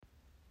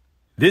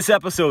This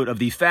episode of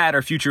the Fad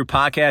or Future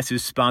podcast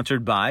is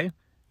sponsored by,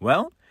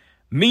 well,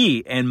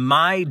 me and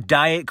my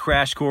diet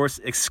crash course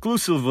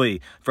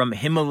exclusively from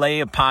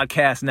Himalaya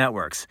Podcast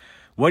Networks.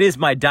 What is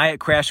my diet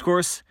crash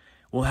course?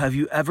 Well, have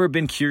you ever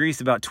been curious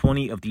about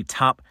 20 of the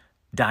top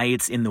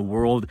diets in the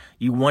world?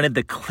 You wanted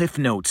the cliff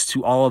notes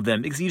to all of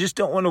them because you just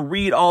don't want to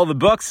read all the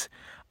books?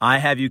 I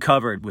have you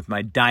covered with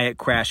my diet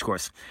crash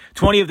course.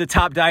 20 of the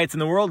top diets in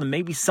the world and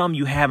maybe some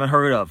you haven't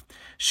heard of.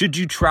 Should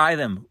you try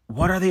them?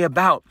 What are they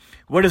about?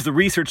 What does the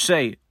research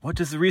say? What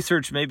does the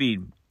research maybe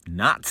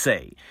not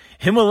say?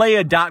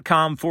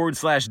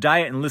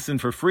 Himalaya.com/diet and listen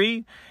for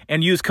free,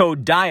 and use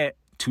code DIET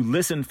to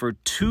listen for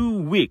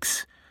 2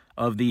 weeks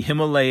of the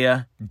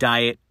Himalaya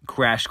Diet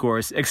Crash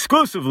Course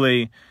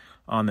exclusively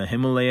on the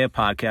Himalaya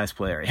podcast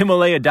player.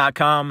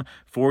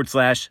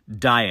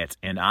 Himalaya.com/diet,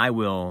 and I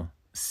will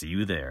see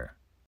you there.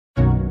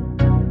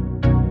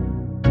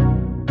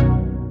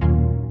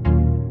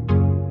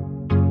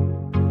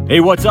 Hey,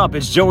 what's up?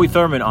 It's Joey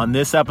Thurman on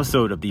this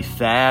episode of the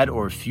Fad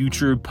or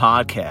Future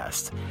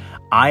podcast.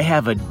 I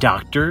have a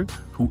doctor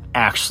who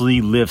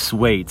actually lifts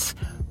weights.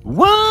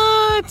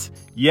 What?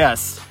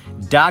 Yes,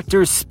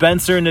 Dr.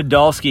 Spencer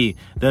Nadolsky,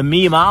 the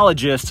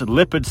memeologist,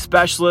 lipid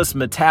specialist,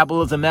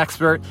 metabolism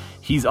expert.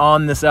 He's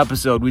on this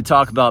episode. We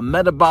talk about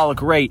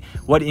metabolic rate,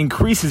 what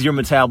increases your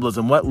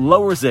metabolism, what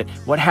lowers it,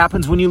 what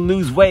happens when you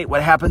lose weight,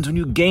 what happens when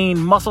you gain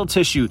muscle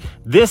tissue,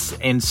 this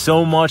and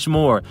so much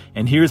more.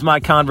 And here's my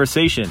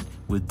conversation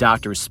with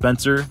Dr.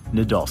 Spencer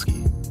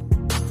Nadolsky.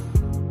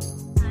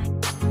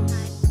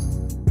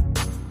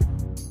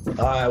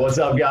 All right, what's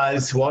up,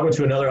 guys? Welcome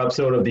to another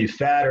episode of the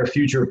Fad or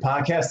Future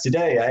podcast.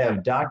 Today, I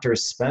have Dr.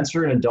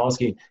 Spencer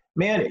Nadolsky.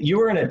 Man, you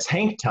were in a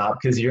tank top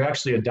because you're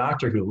actually a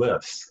doctor who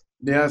lifts.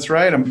 Yeah, that's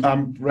right.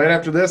 I'm right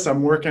after this.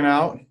 I'm working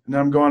out, and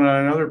I'm going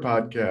on another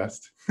podcast.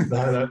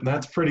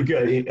 That's pretty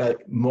good.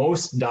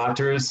 Most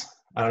doctors,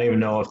 I don't even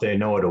know if they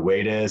know what a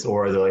weight is,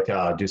 or they're like,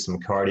 do some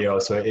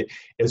cardio. So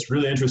it's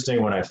really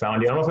interesting when I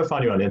found you. I don't know if I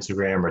found you on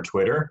Instagram or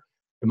Twitter.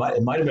 It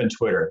might have been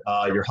Twitter.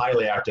 You're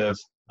highly active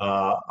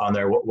on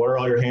there. What are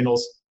all your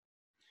handles?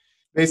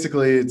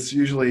 Basically, it's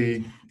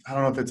usually, I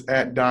don't know if it's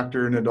at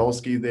Dr.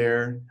 Nadolsky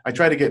there. I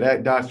try to get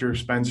at Dr.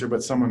 Spencer,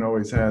 but someone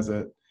always has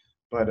it.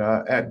 But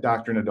at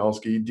Dr.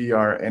 Nadolsky,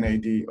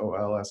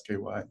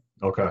 DrNadolsky.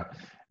 Okay.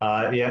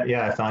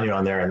 Yeah, I found you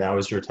on there, and that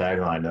was your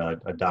tagline,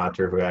 a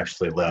doctor who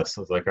actually lifts.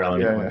 I was like, all right,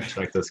 let me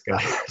check this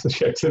guy.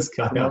 Check this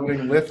guy out.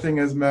 Lifting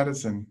is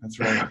medicine. That's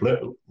right.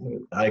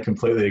 I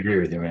completely agree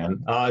with you,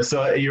 man.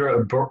 So you're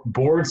a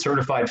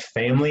board-certified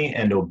family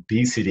and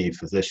obesity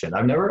physician.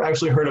 I've never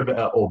actually heard of an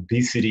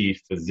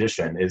obesity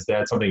physician. Is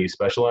that something you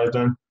specialized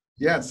in?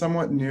 Yeah, it's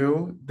somewhat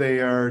new. They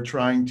are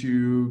trying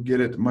to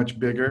get it much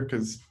bigger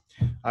because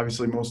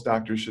obviously most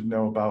doctors should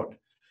know about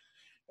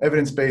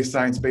evidence-based,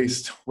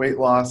 science-based weight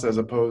loss as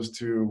opposed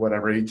to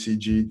whatever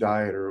HCG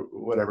diet or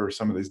whatever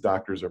some of these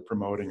doctors are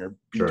promoting, or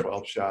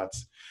B12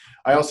 shots.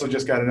 I also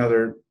just got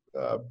another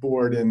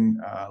board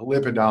in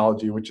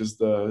lipidology, which is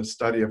the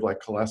study of like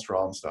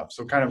cholesterol and stuff.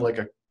 So kind of like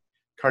a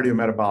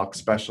cardiometabolic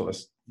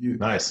specialist.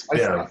 Nice.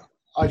 I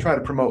try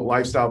to promote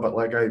lifestyle, but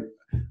like I'm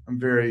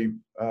very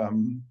I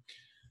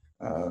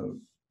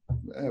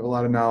have a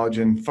lot of knowledge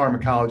in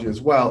pharmacology as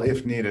well,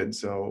 if needed.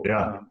 So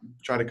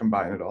try to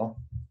combine it all.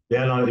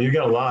 Yeah, no, you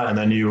get a lot, and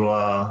then you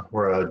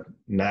were a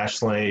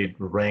nationally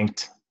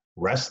ranked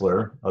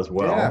wrestler as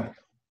well.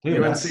 Yeah,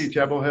 dude, UNC,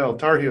 Chapel Hill,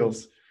 Tar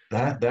Heels.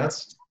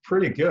 That's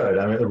pretty good.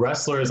 I mean, the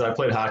wrestlers, I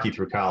played hockey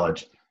through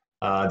college.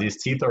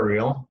 These teeth are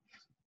real,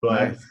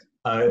 but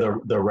nice.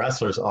 The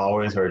wrestlers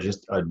always are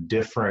just a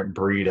different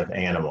breed of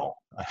animal.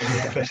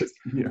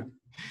 Yeah,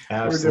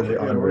 absolutely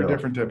unreal. We're a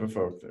different type of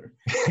folk there.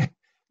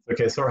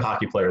 Okay, so are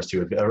hockey players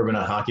too. Have you ever been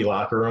in a hockey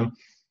locker room?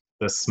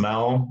 The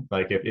smell,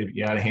 like if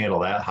you had to handle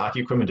that, hockey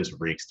equipment just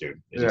reeks,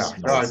 dude.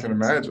 I can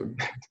imagine.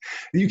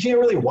 You can't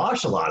really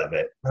wash a lot you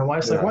My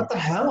wife's like, what the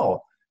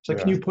hell? She's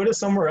like, can you put it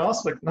somewhere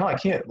else? Like, no, I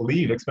can't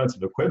leave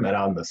expensive equipment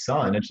out in the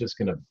sun. It's just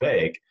going to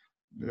bake.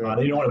 You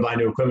don't want to buy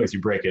new equipment because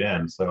you break it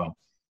in. So,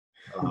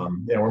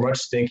 we're much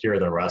stinkier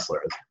than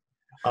wrestlers.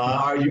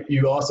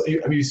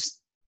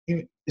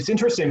 It's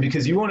interesting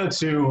because you wanted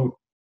to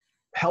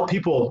help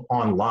people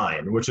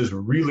online, which is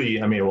really,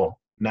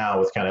 now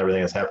with kind of everything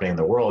that's happening in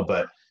the world,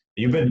 but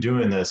you've been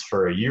doing this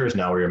for years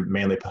now where you're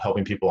mainly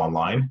helping people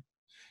online.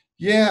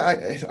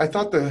 Yeah, I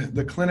thought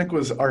the clinic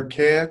was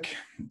archaic.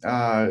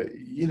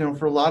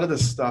 For a lot of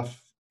this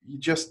stuff, you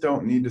just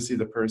don't need to see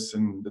the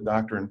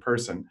doctor in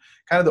person.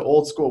 Kind of the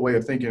old school way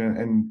of thinking,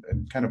 and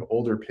kind of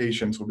older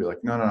patients will be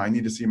like, no, I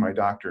need to see my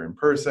doctor in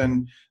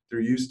person.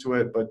 They're used to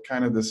it. But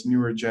kind of this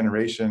newer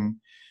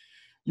generation,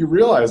 you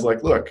realize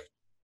like, look,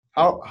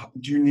 how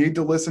do you need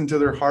to listen to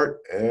their heart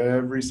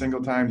every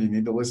single time? Do you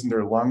need to listen to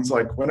their lungs?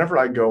 Like whenever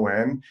I go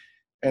in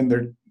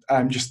and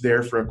I'm just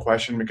there for a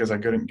question because I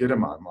couldn't get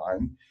them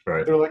online.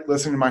 Right. They're like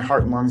listening to my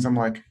heart and lungs. I'm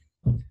like,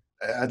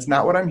 that's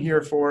not what I'm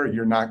here for.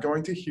 You're not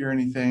going to hear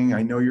anything.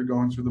 I know you're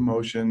going through the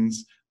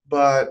motions,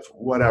 but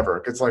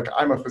whatever. It's like,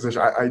 I'm a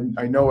physician.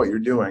 I know what you're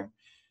doing.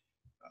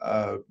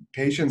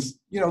 Patients,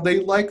 they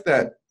like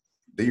that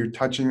that you're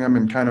touching them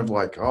and kind of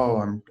like, oh,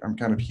 I'm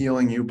kind of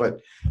healing you. But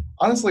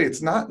honestly,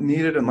 it's not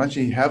needed unless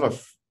you have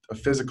a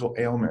physical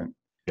ailment.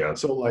 Yeah.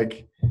 So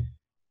like,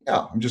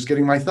 yeah, I'm just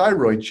getting my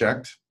thyroid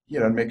checked,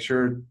 to make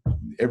sure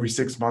every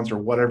 6 months or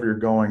whatever you're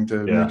going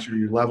to make sure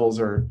your levels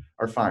are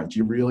fine. Do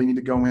you really need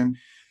to go in?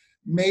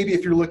 Maybe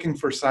if you're looking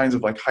for signs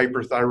of like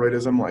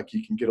hyperthyroidism, like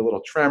you can get a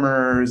little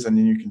tremors and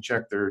then you can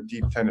check their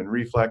deep tendon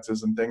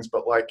reflexes and things.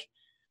 But like,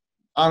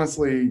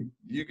 honestly,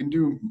 you can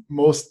do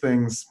most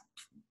things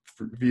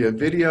via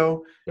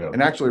video. Yeah.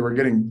 And actually we're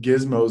getting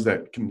gizmos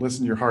that can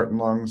listen to your heart and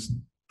lungs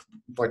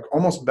like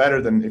almost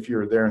better than if you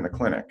were there in the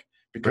clinic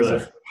because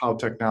of how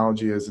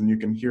technology is, and you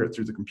can hear it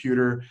through the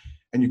computer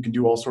and you can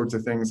do all sorts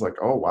of things like,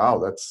 oh wow,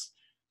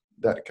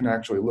 that can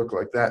actually look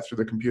like that through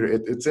the computer.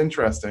 It's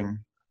interesting.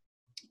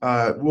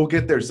 We'll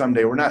get there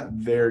someday. We're not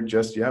there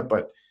just yet,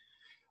 but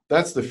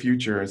that's the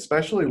future,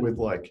 especially with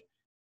like,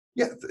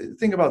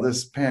 think about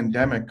this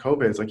pandemic,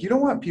 COVID. It's like, you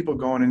don't want people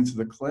going into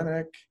the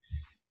clinic.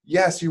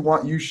 Yes,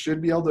 you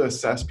should be able to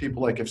assess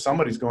people. Like if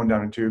somebody's going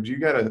down in tubes, you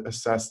got to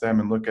assess them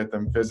and look at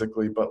them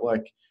physically. But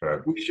like,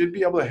 we should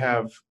be able to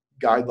have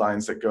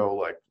guidelines that go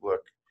like,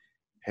 look,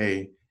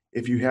 hey,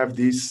 if you have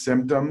these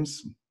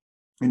symptoms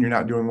and you're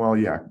not doing well,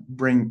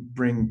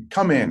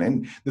 come in.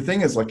 And the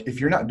thing is, like, if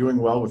you're not doing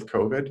well with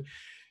COVID,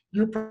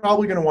 you're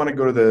probably going to want to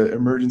go to the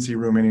emergency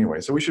room anyway.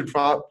 So we should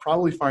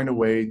probably find a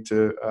way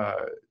to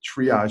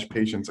triage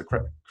patients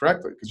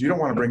correctly, because you don't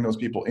want to bring those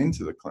people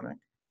into the clinic.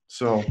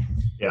 So,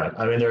 yeah,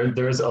 I mean,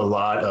 there's a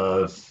lot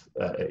of,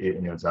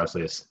 it's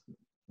actually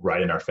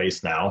right in our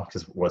face now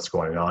because what's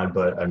going on.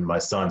 But my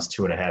son's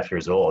 2.5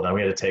 years old, and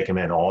we had to take him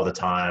in all the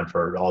time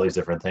for all these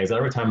different things. And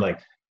every time, like,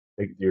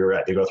 you're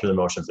right, they go through the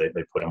motions. They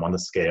put him on the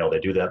scale. They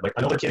do that. Like,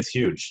 I know the kid's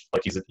huge.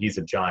 Like, he's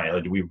a giant.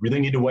 Like, do we really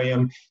need to weigh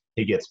him?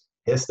 He gets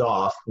pissed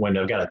off when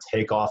I've got to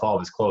take off all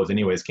of his clothes.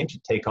 Anyways, can't you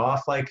take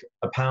off like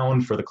a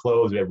pound for the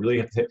clothes? We really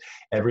have to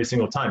every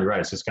single time. You're right.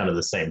 It's just kind of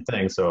the same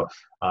thing. So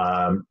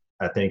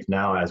I think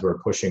now as we're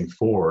pushing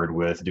forward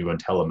with doing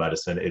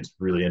telemedicine, it's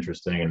really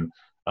interesting. And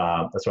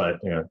that's why,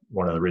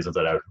 one of the reasons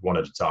that I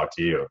wanted to talk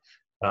to you.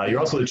 You're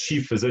also the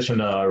chief physician,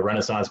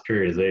 Renaissance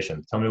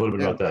Periodization. Tell me a little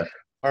bit about that.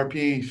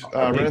 RP,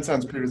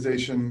 Renaissance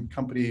Periodization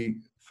company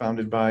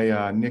founded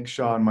by Nick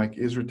Shaw and Mike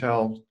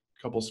Israetel,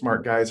 a couple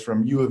smart guys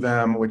from U of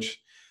M, which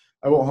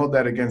I won't hold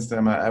that against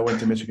them. I went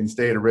to Michigan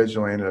State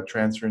originally, ended up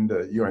transferring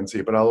to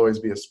UNC, but I'll always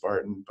be a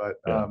Spartan. But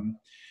a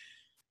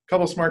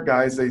couple smart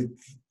guys, they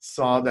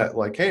saw that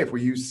like, hey, if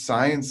we use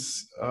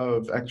science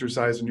of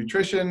exercise and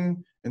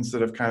nutrition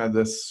instead of kind of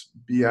this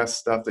BS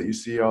stuff that you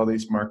see all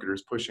these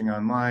marketers pushing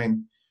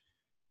online,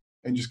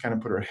 and just kind of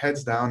put our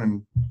heads down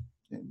and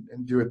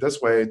do it this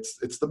way,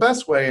 it's the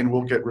best way, and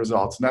we'll get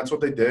results. And that's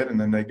what they did.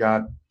 And then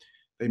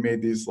they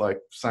made these like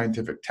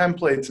scientific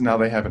templates, and now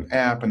they have an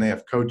app and they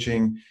have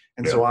coaching.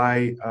 And so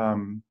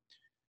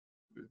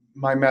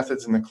my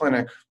methods in the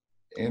clinic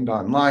and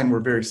online were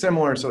very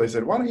similar. So they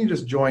said, why don't you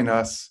just join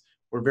us?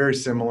 We're very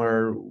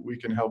similar. We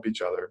can help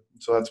each other.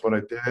 So that's what I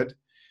did.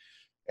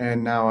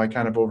 And now I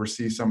kind of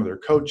oversee some of their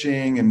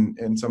coaching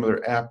and some of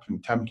their app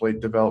and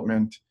template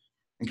development,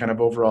 and kind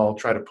of overall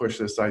try to push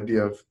this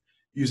idea of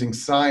using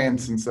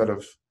science instead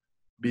of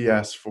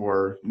BS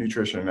for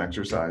nutrition and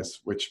exercise,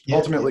 which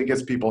ultimately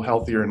gets people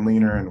healthier and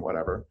leaner and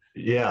whatever.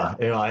 Yeah.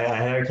 I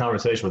had a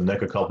conversation with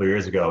Nick a couple of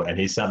years ago, and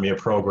he sent me a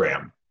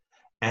program.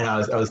 And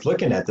I was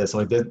looking at this,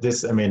 like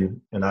this, I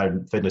mean, and I'm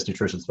a fitness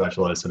nutrition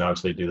specialist and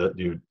obviously do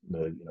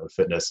the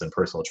fitness and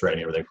personal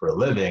training, everything for a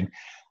living.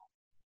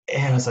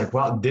 And I was like,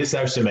 wow, this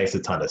actually makes a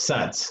ton of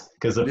sense,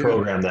 because the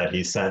program that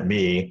he sent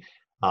me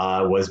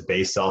was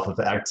based off of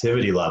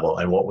activity level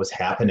and what was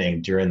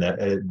happening during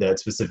that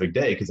specific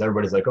day. Because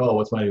everybody's like, oh,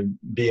 what's my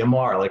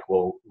BMR? Like,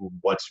 well,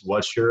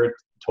 what's your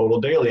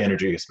total daily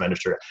energy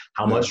expenditure?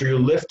 How much are you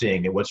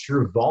lifting? And what's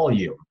your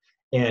volume?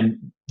 And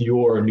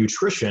your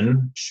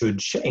nutrition should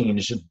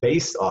change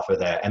based off of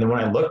that. And then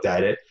when I looked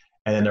at it,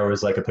 and then there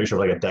was like a picture of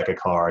like a deck of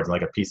cards and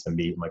like a piece of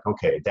meat. I'm like,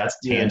 okay, that's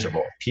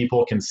tangible.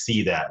 People can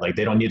see that. Like,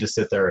 they don't need to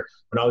sit there.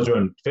 When I was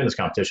doing fitness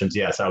competitions,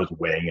 yes, I was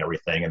weighing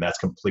everything, and that's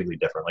completely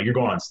different. Like, you're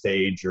going on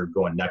stage, you're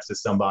going next to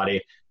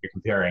somebody, you're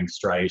comparing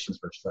striations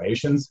for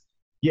striations.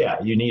 Yeah,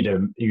 you need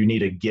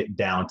to get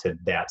down to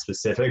that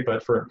specific.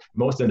 But for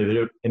most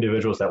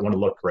individuals that want to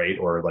look great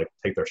or like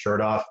take their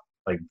shirt off,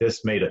 like,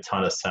 this made a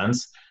ton of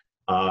sense.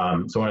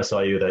 So when I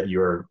saw you that you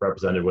were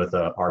represented with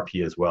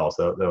RP as well,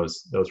 so that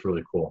was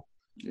really cool.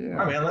 Yeah.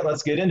 All right, man,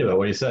 let's get into it.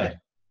 What do you say?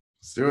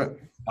 Let's do it.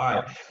 All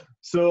right.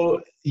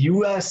 So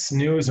U.S.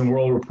 News and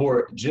World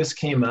Report just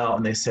came out,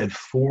 and they said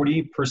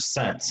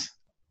 40%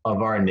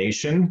 of our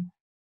nation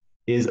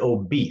is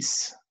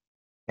obese,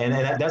 and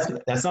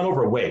that's not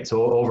overweight.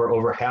 So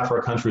over half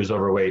our country is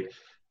overweight.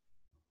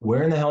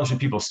 Where in the hell should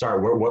people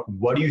start?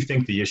 What do you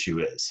think the issue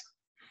is?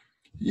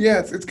 Yeah,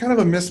 it's kind of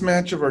a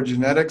mismatch of our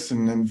genetics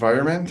and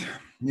environment,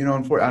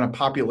 on a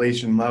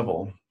population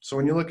level. So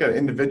when you look at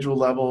individual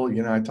level,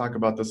 I talk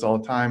about this all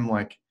the time,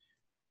 like,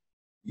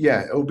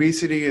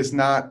 obesity is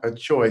not a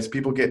choice.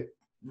 People get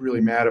really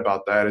mad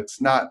about that.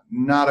 It's not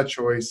a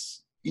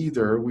choice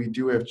either. We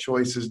do have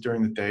choices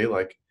during the day,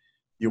 like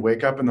You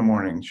wake up in the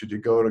morning. Should you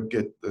go to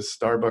get the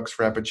Starbucks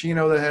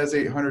Frappuccino that has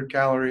 800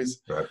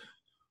 calories? Right.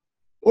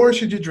 Or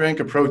should you drink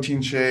a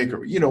protein shake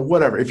or,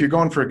 whatever? If you're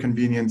going for a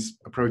convenience,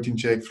 a protein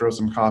shake, throw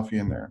some coffee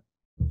in there.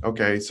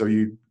 Okay, so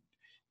you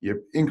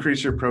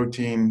increase your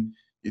protein,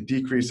 you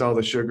decrease all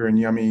the sugar and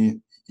yummy,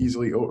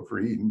 easily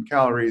overeaten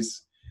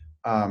calories.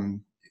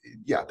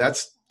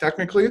 That's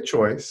technically a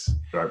choice.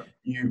 Right.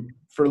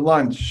 For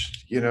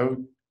lunch,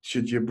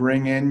 should you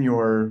bring in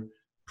your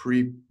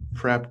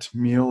pre-prepped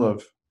meal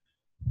of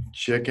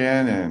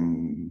chicken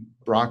and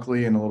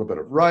broccoli and a little bit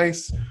of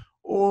rice?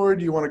 Or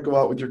do you want to go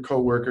out with your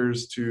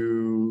coworkers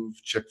to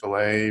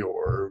Chick-fil-A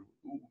or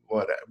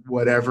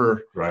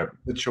whatever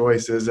the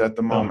choice is at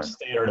the moment?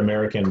 Standard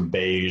American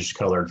beige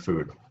colored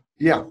food.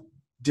 Yeah.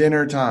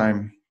 Dinner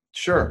time.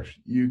 Sure.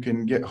 You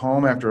can get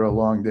home after a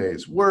long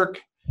day's work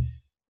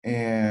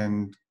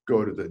and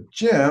go to the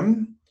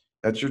gym.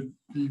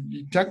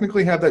 You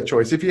technically have that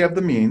choice if you have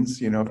the means.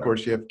 Of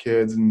course you have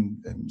kids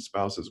and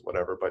spouses,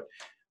 whatever, but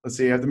let's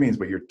say you have the means,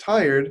 but you're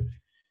tired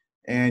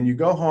and you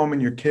go home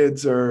and your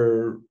kids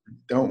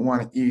don't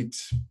want to eat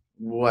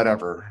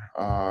whatever,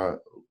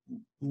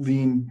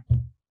 lean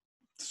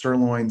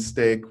sirloin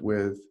steak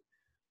with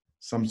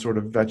some sort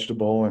of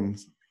vegetable and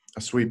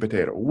a sweet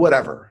potato,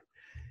 whatever.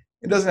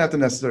 It doesn't have to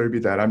necessarily be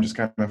that. I'm just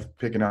kind of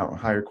picking out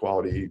higher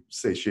quality,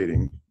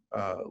 satiating,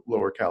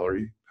 lower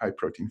calorie, high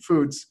protein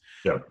foods,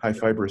 high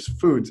fibrous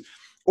foods.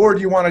 Or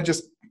do you want to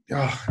just,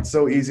 it's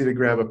so easy to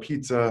grab a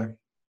pizza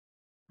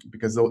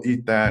because they'll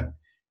eat that.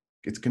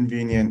 It's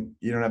convenient.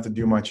 You don't have to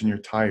do much and you're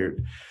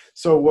tired.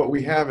 So what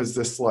we have is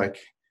this, like,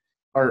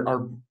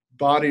 our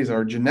bodies,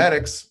 our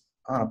genetics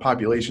on a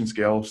population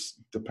scale,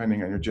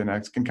 depending on your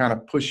genetics, can kind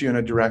of push you in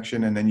a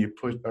direction. And then you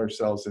put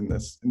ourselves in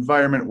this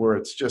environment where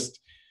it's just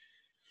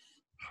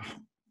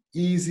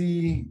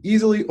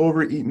easily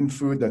overeaten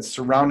food that's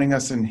surrounding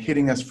us and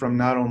hitting us from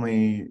not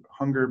only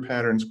hunger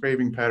patterns,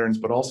 craving patterns,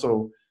 but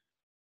also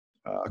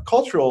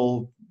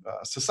cultural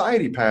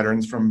society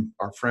patterns from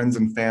our friends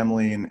and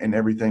family and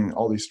everything,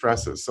 all these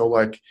stresses. So,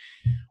 like,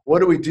 what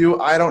do we do?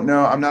 I don't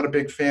know. I'm not a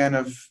big fan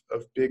of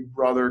Big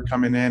Brother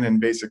coming in and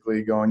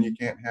basically going, you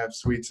can't have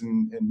sweets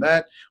and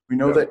that. We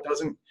know that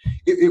doesn't.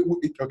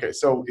 Okay,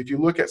 so if you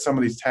look at some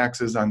of these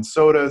taxes on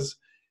sodas,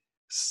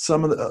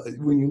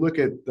 when you look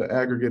at the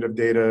aggregate of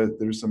data,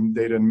 there's some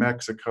data in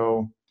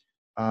Mexico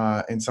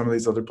and some of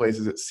these other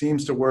places, it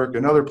seems to work.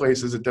 In other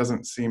places, it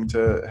doesn't seem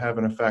to have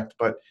an effect,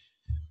 but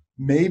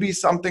maybe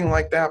something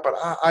like that. But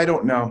I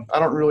don't know. I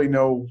don't really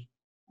know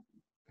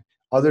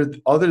other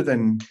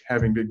than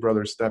having Big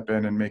Brother step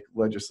in and make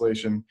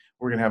legislation,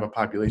 we're going to have a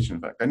population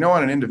effect. I know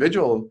on an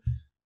individual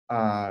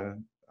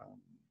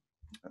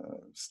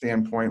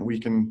standpoint, we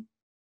can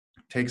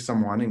take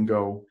someone and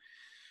go,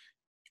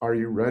 are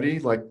you ready?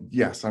 Like,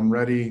 yes, I'm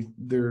ready.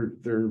 They're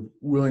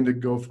willing to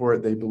go for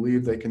it. They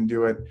believe they can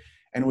do it,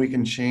 and we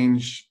can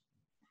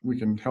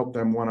help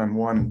them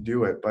one-on-one and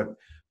do it. But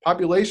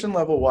population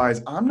level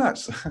wise, I'm not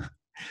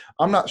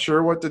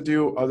sure what to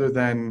do other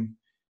than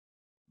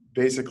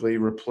basically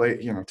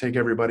replace, take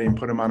everybody and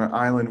put them on an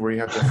island where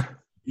you have to,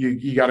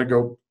 you got to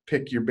go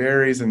pick your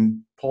berries and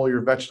pull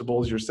your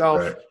vegetables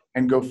yourself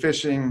and go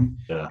fishing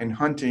and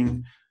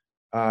hunting.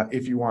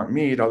 If you want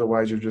meat,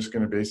 otherwise you're just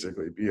going to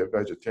basically be a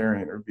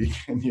vegetarian or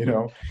vegan,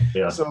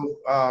 So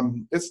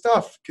it's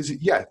tough because,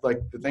 like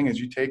the thing is,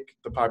 you take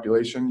the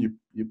population,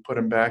 you put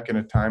them back in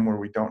a time where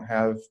we don't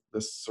have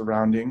the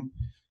surrounding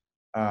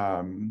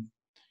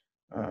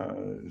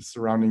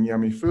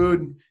yummy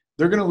food.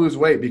 They're going to lose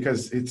weight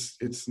because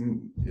it's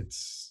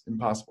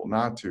impossible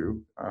not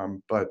to.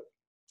 But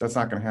that's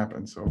not going to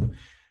happen. So I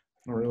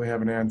don't really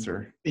have an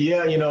answer.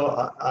 Yeah,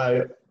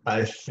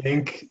 I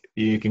think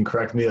you can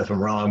correct me if I'm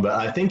wrong, but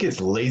I think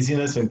it's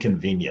laziness and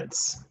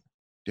convenience.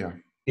 Yeah.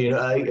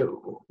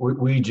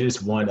 We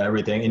just want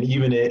everything. And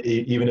even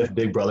if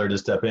Big Brother to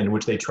step in,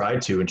 which they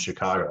tried to in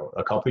Chicago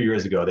a couple of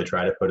years ago, they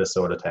tried to put a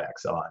soda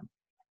tax on.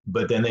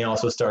 But then they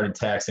also started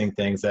taxing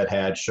things that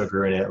had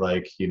sugar in it,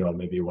 like,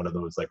 maybe one of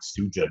those like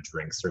Suja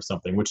drinks or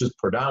something, which is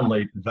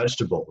predominantly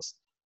vegetables,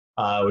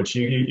 which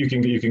you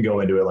can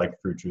go into it, like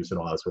fruit juice and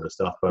all that sort of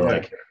stuff. But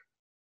like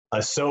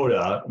a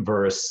soda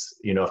versus,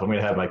 if I'm going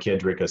to have my kid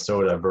drink a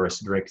soda versus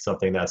drink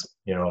something that's,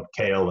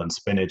 kale and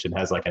spinach and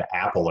has like an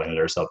apple in it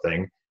or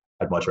something,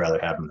 I'd much rather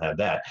have them have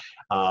that.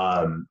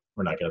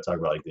 We're not going to talk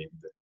about like the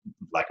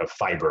lack of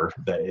fiber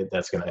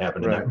that's going to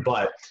happen in that,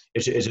 but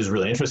it's just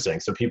really interesting.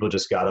 So people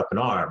just got up in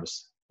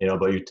arms,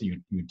 but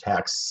you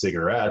tax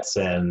cigarettes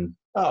and,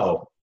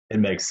 it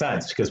makes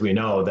sense because we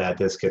know that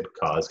this could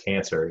cause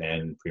cancer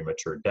and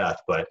premature death,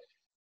 but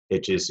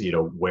it just,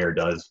 where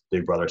does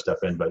Big Brother step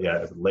in? But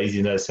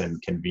laziness and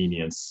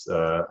convenience,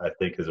 I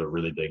think, is a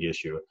really big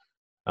issue.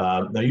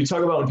 Now, you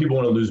talk about when people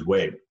want to lose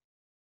weight.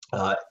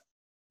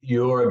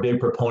 You're a big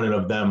proponent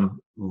of them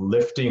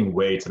lifting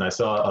weights. And I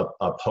saw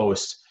a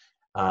post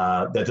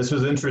that this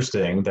was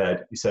interesting,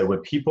 that you said when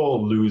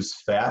people lose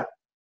fat,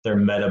 their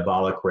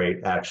metabolic rate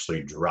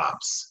actually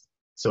drops.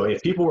 So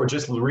if people were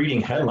just reading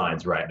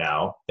headlines right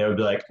now, they would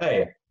be like,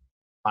 hey,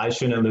 I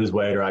shouldn't lose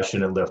weight or I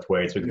shouldn't lift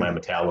weights because my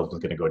metabolism is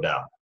going to go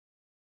down.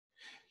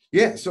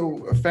 Yeah,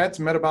 so fat's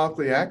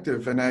metabolically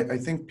active, and I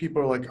think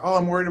people are like, "Oh,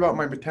 I'm worried about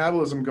my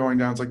metabolism going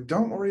down." It's like,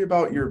 don't worry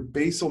about your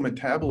basal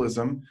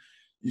metabolism.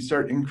 You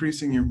start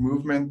increasing your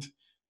movement,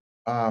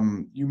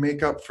 you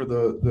make up for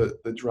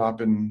the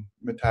drop in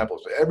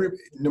metabolism.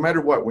 No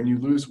matter what, when you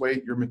lose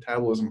weight, your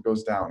metabolism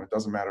goes down. It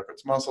doesn't matter if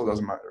it's muscle, it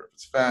doesn't matter if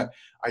it's fat.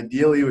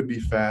 Ideally, it would be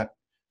fat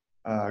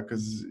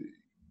because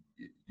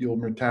your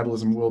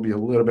metabolism will be a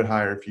little bit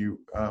higher if you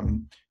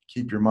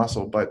keep your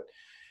muscle. But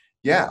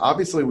yeah,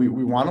 obviously we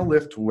want to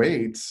lift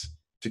weights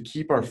to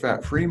keep our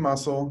fat-free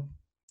muscle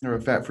or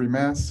fat-free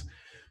mass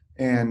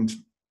and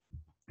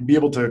be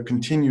able to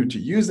continue to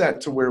use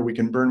that to where we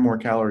can burn more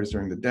calories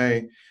during the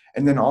day.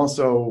 And then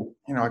also,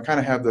 I kind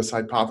of have this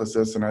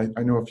hypothesis, and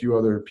I know a few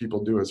other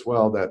people do as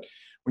well, that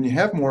when you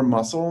have more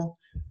muscle,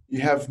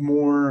 you have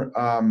more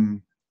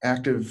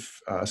active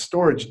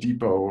storage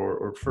depot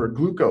or for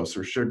glucose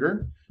or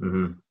sugar.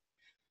 Mm-hmm.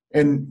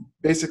 And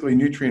basically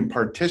nutrient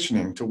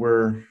partitioning to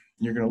where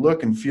you're going to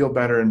look and feel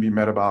better and be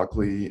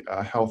metabolically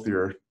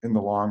healthier in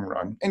the long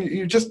run. And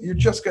you're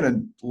just going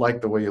to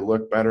like the way you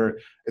look better.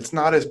 It's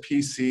not as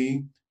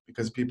PC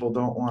because people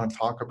don't want to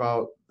talk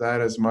about that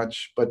as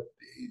much. But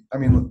I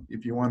mean,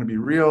 if you want to be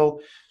real,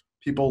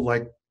 people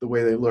like the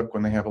way they look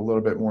when they have a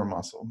little bit more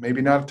muscle.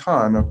 Maybe not a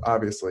ton,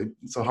 obviously.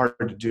 It's so hard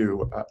to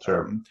do.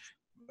 Sure.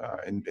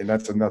 And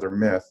that's another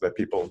myth that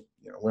people,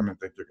 women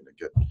think they're going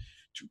to get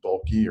too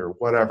bulky or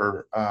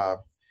whatever.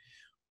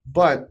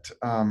 But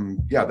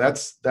yeah,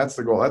 that's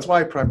the goal. That's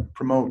why I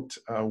promote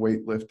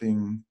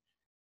weightlifting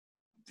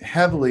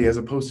heavily as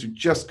opposed to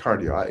just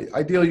cardio.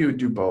 Ideally, you would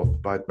do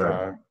both, but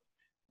right.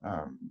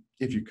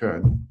 If you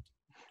could.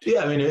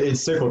 Yeah, I mean,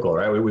 it's cyclical,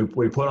 right?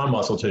 We put on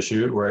muscle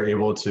tissue. We're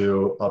able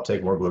to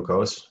uptake more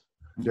glucose.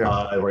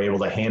 Yeah. We're able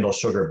to handle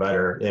sugar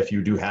better if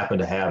you do happen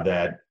to have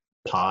that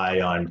pie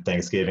on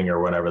Thanksgiving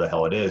or whatever the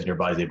hell it is, and your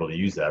body's able to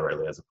use that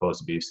readily as opposed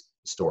to be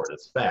stored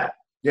as fat.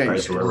 Yeah, right?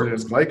 you store it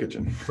as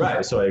glycogen.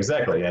 Right. So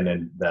exactly, and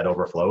then that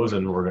overflows,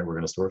 and we're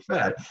going to store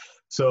fat.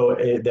 So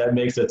that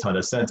makes a ton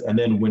of sense. And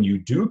then when you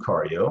do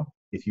cardio,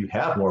 if you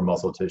have more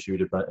muscle tissue,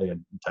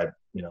 type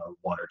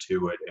 1 or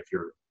 2, if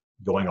you're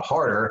going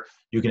harder,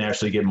 you can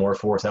actually get more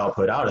force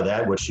output out of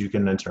that, which you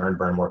can in turn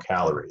burn more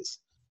calories.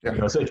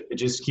 Yeah. So it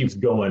just keeps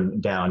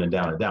going down and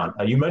down and down.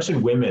 You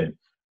mentioned women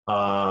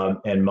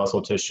and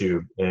muscle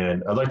tissue,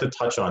 and I'd like to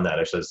touch on that.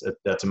 Actually,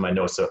 that's in my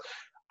notes. So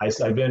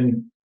I've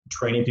been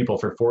training people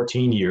for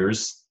 14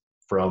 years,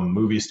 from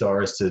movie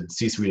stars to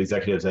C-suite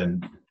executives,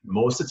 and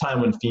most of the time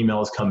when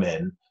females come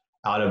in,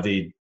 out of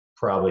the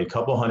probably a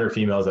couple hundred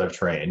females I've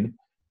trained,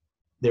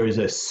 there is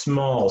a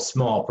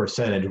small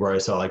percentage where I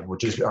saw like we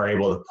just are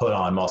able to put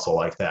on muscle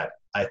like that.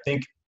 I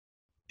think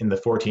in the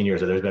 14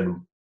 years that there's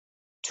been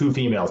 2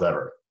 females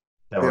ever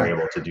that were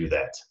able to do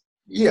that.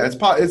 Yeah,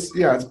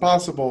 it's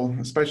possible,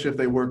 especially if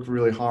they work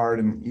really hard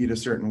and eat a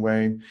certain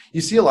way.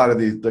 You see a lot of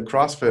the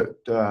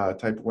CrossFit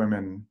type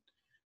women,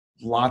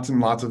 lots and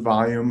lots of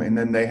volume, and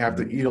then they have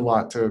to eat a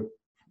lot to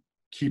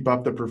keep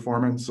up the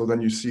performance. So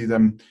then you see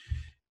them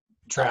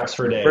traps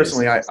for days.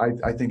 Personally,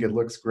 I think it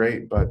looks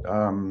great, but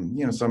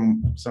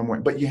some way.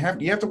 But you have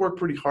to work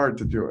pretty hard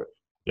to do it.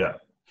 Yeah.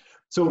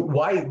 So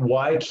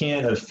why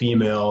can't a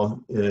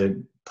female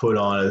put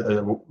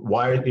on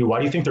why do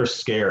you think they're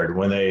scared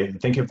when they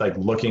think of like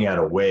looking at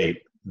a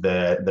weight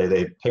that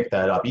they pick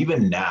that up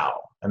even now?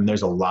 I mean,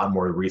 there's a lot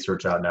more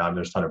research out now, and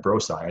there's a ton of bro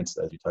science,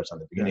 as you touched on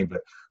at the beginning.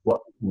 But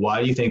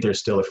why do you think they're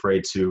still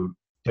afraid to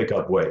pick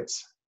up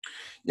weights?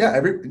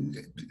 Yeah,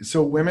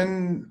 so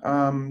women,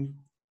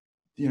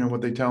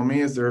 what they tell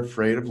me is they're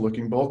afraid of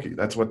looking bulky.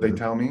 That's what they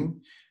tell me.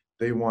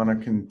 They want to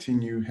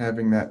continue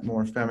having that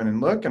more feminine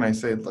look, and I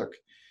say, look,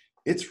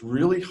 it's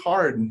really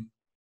hard.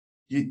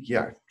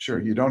 Yeah,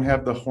 sure, you don't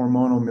have the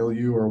hormonal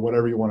milieu or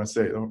whatever you want to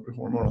say, the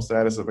hormonal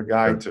status of a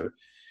guy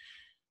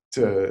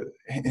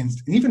and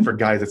even for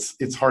guys,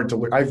 it's hard to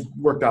look. I've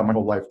worked out my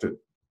whole life to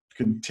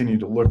continue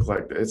to look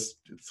like this.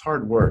 It's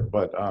hard work,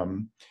 but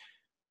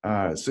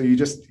so you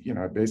just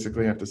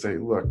basically have to say,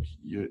 look,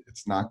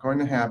 it's not going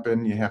to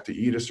happen. You have to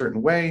eat a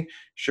certain way.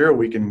 Sure,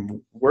 we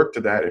can work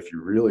to that if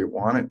you really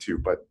wanted to,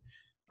 but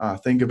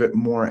think of it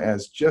more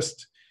as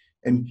just.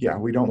 And yeah,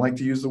 we don't like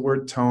to use the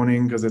word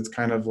toning because it's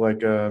kind of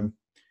like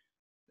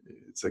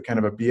it's a kind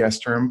of a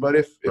BS term. But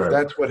if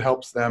that's what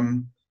helps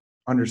them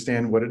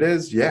understand what it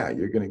is, yeah,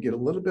 you're going to get a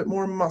little bit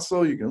more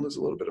muscle, you're going to lose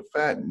a little bit of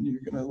fat, and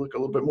you're going to look a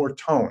little bit more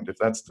toned, if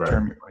that's the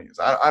term you want to use.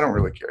 I don't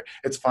really care.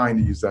 It's fine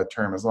to use that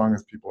term as long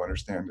as people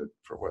understand it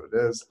for what it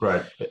is.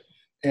 Right.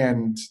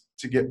 And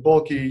to get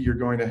bulky, you're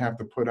going to have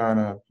to put on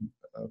a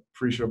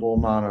appreciable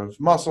amount of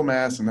muscle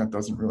mass, and that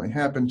doesn't really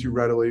happen too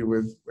readily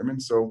with women.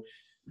 So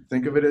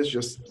think of it as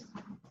just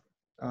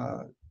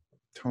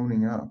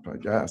toning up, I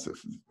guess.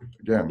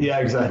 Yeah,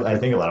 exactly. I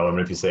think a lot of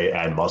women, if you say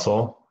add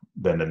muscle,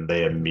 then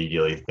they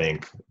immediately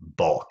think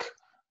bulk.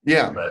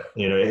 Yeah. But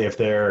if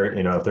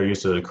they're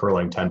used to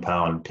curling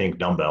 10-pound pink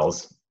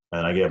dumbbells,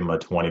 and I gave them a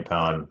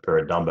 20-pound pair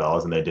of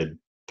dumbbells, and they did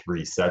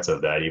 3 sets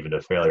of that, even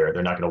to failure,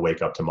 they're not going to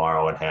wake up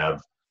tomorrow and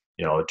have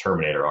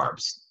Terminator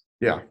arms.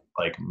 Yeah,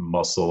 like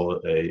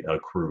muscle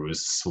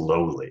accrues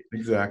slowly.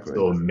 exactly.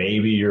 So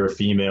maybe you're a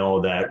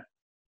female that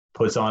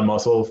puts on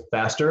muscle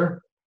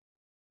faster,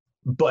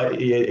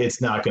 but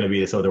it's not going to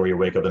be something where you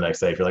wake up the next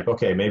day. If you're like,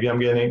 okay, maybe I'm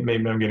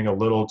getting a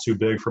little too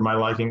big for my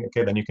liking.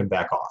 Okay, then you can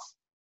back off.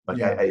 Like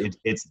Yeah.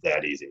 it's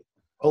that easy.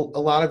 A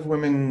lot of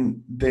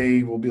women,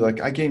 they will be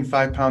like, I gained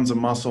 5 pounds of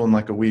muscle in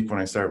like a week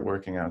when I start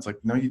working out. It's like,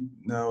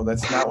 no,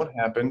 that's not what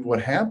happened.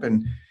 What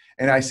happened,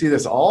 and I see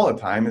this all the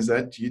time, is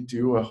that you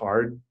do a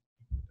hard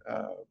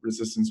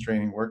resistance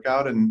training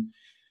workout and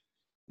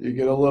you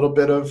get a little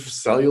bit of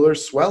cellular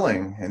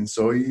swelling, and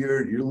so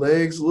your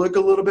legs look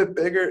a little bit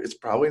bigger. It's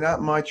probably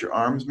not much. Your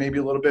arms maybe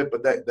a little bit,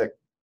 but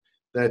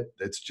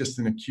that's just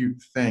an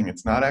acute thing.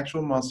 It's not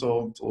actual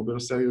muscle. It's a little bit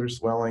of cellular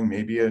swelling.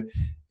 Maybe you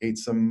ate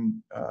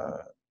some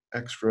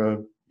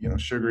extra,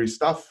 sugary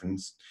stuff and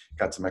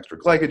got some extra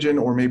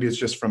glycogen, or maybe it's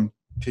just from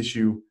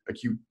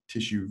acute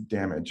tissue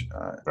damage.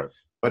 Right.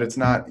 But it's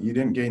not. You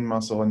didn't gain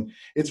muscle, and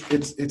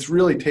it's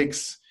really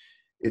takes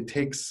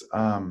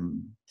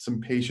some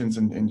patience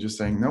and just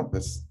saying, nope,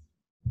 let's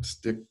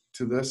stick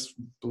to this,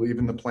 believe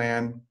in the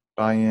plan,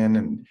 buy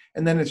in,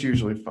 and then it's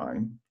usually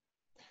fine.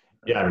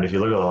 Yeah, I mean, if you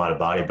look at a lot of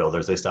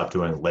bodybuilders, they stop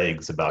doing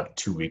legs about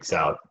 2 weeks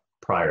out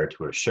prior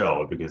to a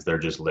show because their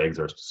just legs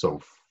are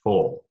so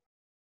full.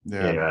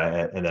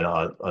 Yeah, and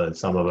then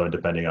some of them,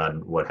 depending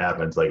on what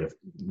happens, like if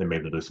they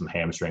maybe do some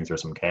hamstrings or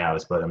some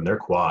calves, but I mean, their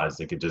quads,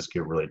 they could just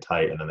get really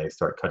tight, and then they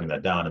start cutting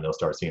that down, and they'll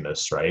start seeing those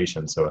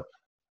striations. So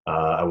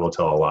I will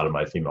tell a lot of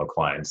my female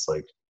clients,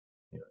 like,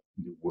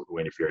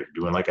 when if you're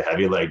doing like a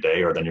heavy leg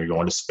day, or then you're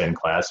going to spin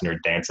class and you're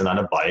dancing on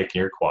a bike, and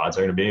your quads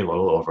are going to be a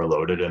little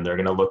overloaded and they're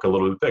going to look a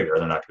little bit bigger.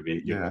 They're not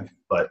going to be,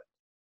 but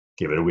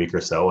give it a week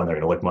or so and they're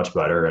going to look much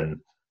better.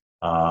 And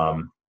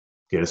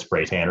get a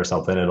spray tan or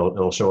something,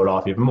 it'll show it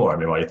off even more. I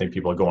mean, why do you think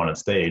people go on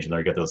stage and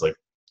they get those like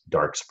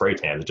dark spray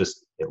tans?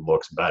 It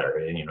looks better,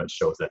 and it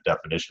shows that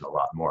definition a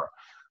lot more.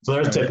 So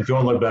there's a tip: if you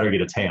want to look better,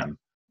 get a tan.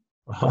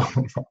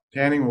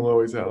 Tanning will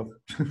always help.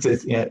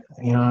 That's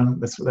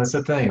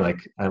the thing. Like,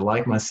 I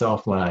like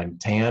myself when I'm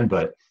tan,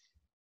 but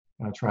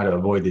I try to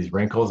avoid these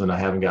wrinkles, and I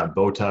haven't got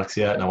Botox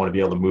yet, and I want to be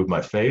able to move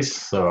my face.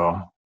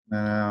 So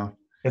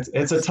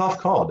it's a tough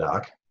call,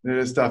 Doc. It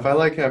is tough.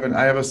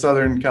 I have a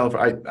Southern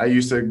California. I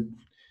used to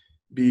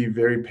be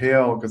very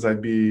pale because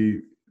I'd be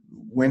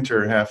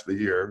winter half the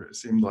year, it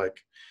seemed like.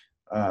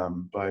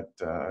 But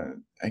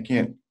I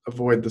can't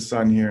avoid the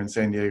sun here in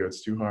San Diego.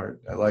 It's too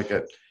hard. I like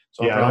it.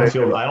 So yeah,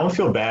 I don't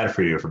feel bad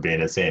for you for being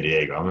in San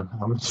Diego.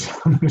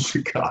 I'm in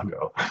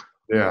Chicago.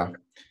 Yeah,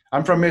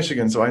 I'm from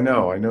Michigan, so I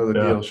know the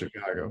deal.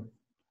 Chicago.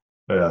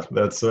 Yeah,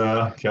 that's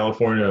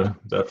California.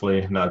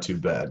 Definitely not too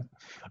bad.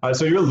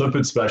 So you're a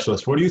lipid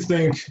specialist. What do you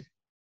think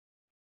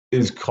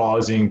is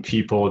causing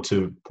people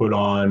to put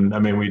on? I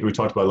mean, we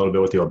talked about a little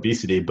bit with the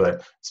obesity,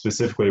 but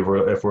specifically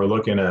if we're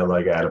looking at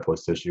like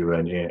adipose tissue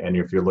and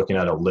if you're looking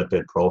at a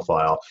lipid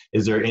profile,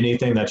 is there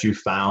anything that you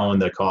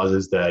found that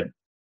causes that,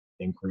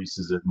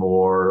 increases it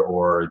more,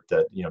 or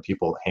that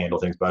people handle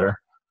things better?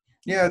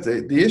 Yeah,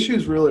 the issue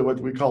is really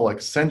what we call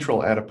like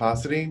central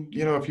adiposity.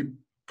 If you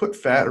put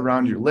fat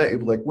around your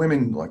leg, like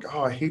women, like,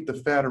 oh, I hate the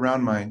fat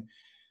around my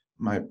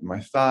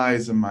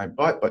thighs and my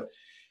butt, but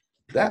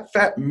that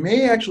fat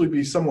may actually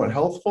be somewhat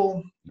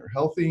healthful or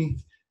healthy.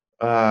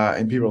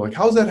 And people are like,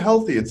 how's that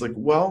healthy? It's like,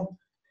 well,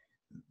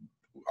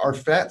 our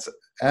fat's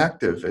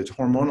active. It's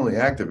hormonally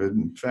active.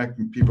 In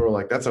fact, people are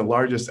like, that's the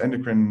largest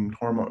endocrine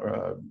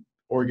hormone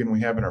organ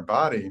we have in our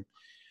body.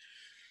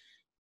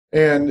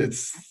 And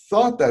it's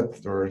thought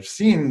that, or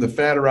seen, the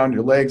fat around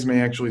your legs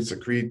may actually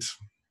secrete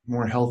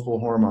more healthful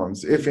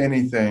hormones. If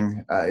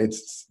anything, it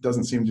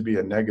doesn't seem to be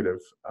a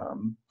negative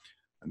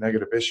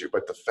issue.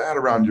 But the fat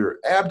around your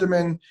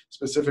abdomen,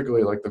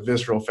 specifically like the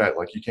visceral fat,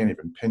 like you can't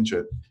even pinch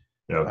it.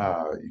 You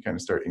kind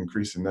of start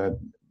increasing that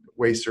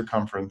waist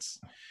circumference.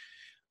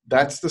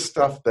 That's the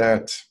stuff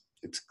that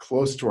it's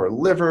close to our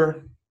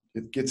liver.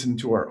 It gets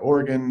into our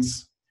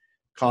organs,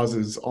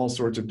 causes all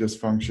sorts of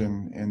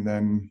dysfunction, and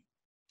then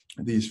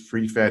these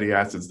free fatty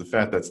acids, the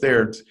fat that's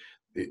there,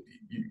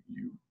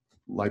 you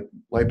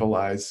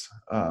lipolyze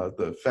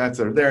the fats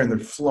that are there, and they're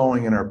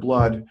flowing in our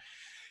blood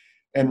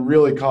and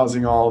really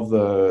causing all of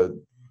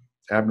the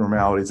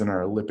abnormalities in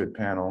our lipid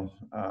panel.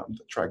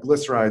 The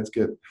triglycerides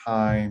get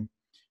high,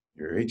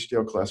 your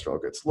HDL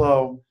cholesterol gets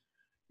low.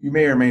 You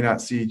may or may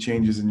not see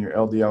changes in your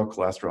LDL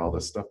cholesterol,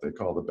 the stuff they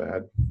call the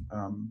bad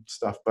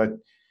stuff, but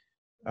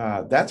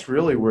that's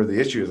really where the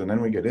issue is. And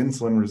then we get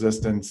insulin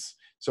resistance.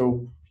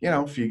 So,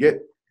 if you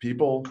get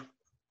people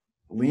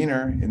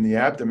leaner in the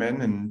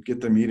abdomen and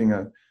get them eating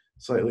a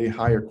slightly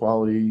higher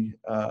quality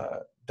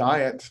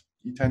diet,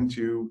 you tend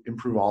to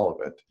improve all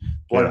of it.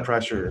 Blood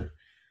pressure,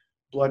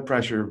 blood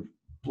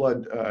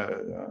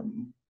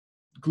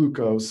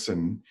glucose,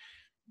 and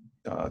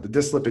the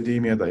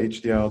dyslipidemia, the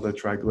HDL, the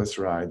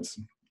triglycerides,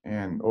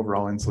 and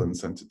overall insulin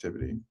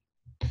sensitivity.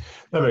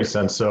 That makes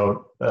sense.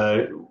 So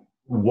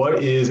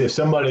if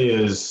somebody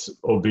is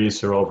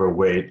obese or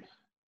overweight,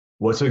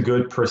 what's a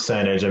good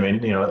percentage? I mean,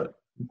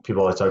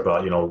 people always talk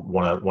about,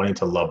 wanting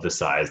to love the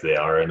size they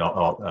are and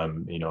all,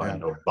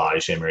 body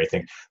shame or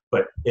anything.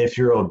 But if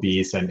you're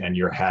obese and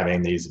you're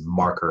having these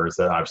markers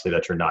that obviously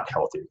that you're not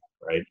healthy,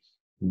 right?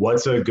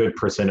 What's a good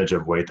percentage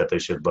of weight that they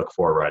should look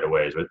for right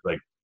away? Is it like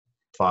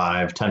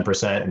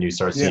 5-10% and you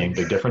start seeing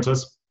big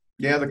differences?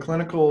 Yeah, the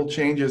clinical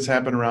changes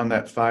happen around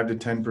that 5 to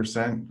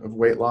 10% of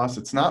weight loss.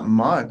 It's not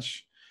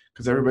much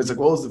because everybody's like,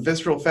 well, is the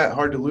visceral fat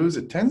hard to lose?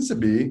 It tends to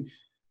be.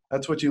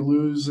 That's what you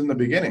lose in the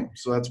beginning.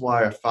 So that's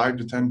why a 5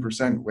 to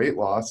 10% weight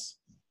loss,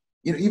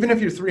 even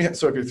if you're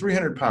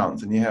 300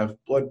 pounds and you have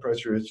blood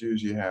pressure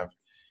issues, you have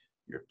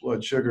your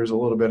blood sugar is a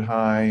little bit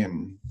high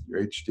and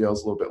your HDL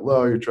is a little bit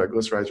low, your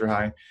triglycerides are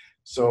high.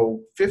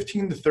 So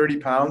 15 to 30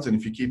 pounds, and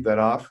if you keep that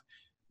off,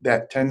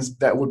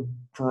 that would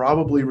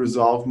probably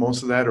resolve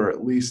most of that, or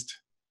at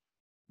least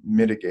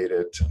mitigate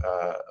it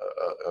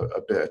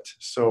a bit.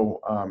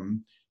 So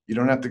you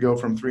don't have to go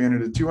from 300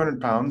 to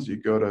 200 pounds.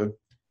 You go to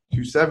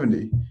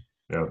 270.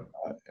 Yeah.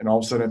 And all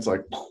of a sudden it's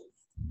like,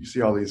 you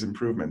see all these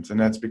improvements. And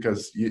that's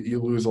because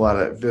you lose a lot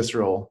of that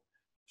visceral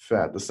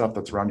fat, the stuff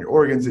that's around your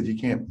organs that you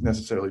can't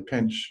necessarily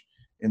pinch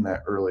in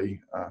that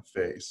early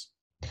phase.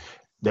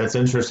 That's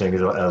interesting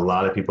because a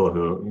lot of people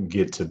who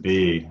get to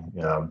be,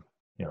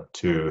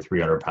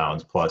 200-300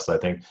 pounds plus, I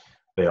think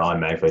they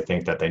automatically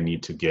think that they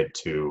need to get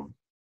to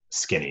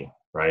skinny,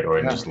 right?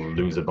 Or just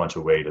lose a bunch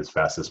of weight as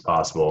fast as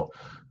possible.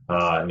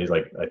 And he's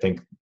like, I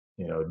think,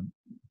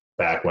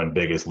 back when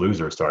Biggest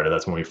Loser started,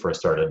 that's when we first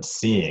started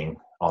seeing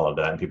all of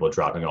that and people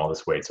dropping all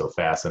this weight so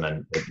fast, and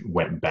then it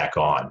went back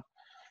on.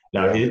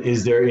 Now,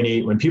 is there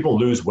when people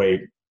lose weight,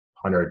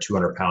 100,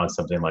 200 pounds,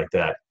 something like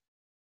that,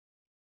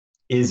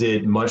 is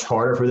it much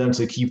harder for them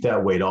to keep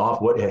that weight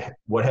off?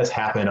 What has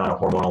happened on a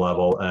hormonal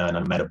level and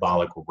a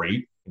metabolic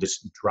rate? It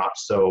just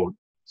drops so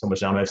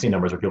much down. I've seen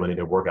numbers where people need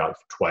to work out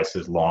twice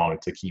as long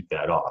to keep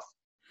that off.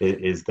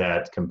 Is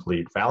that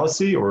complete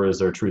fallacy, or is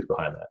there truth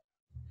behind that?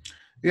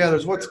 Yeah,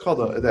 there's what's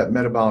called that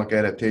metabolic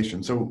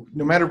adaptation. So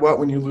no matter what,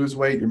 when you lose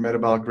weight, your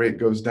metabolic rate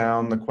goes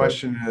down. The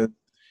question is,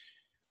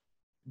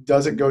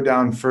 does it go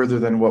down further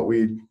than what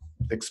we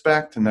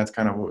expect? And that's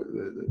kind of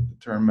the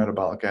term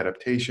metabolic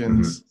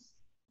adaptations. Mm-hmm.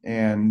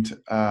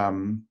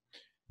 And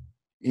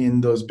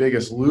in those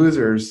Biggest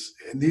Losers,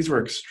 these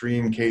were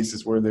extreme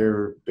cases where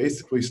they're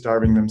basically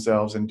starving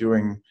themselves and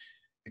doing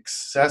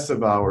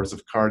excessive hours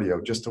of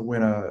cardio just to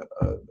win a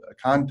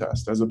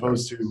contest, as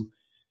opposed to,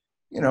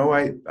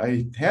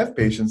 I have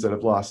patients that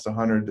have lost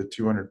 100 to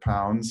 200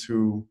 pounds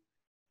who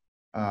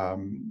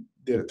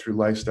did it through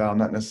lifestyle,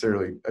 not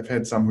necessarily. I've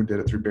had some who did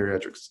it through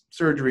bariatric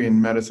surgery and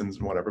medicines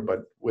and whatever,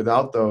 but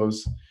without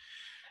those.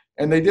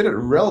 And they did it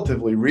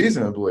relatively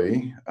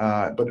reasonably,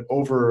 but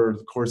over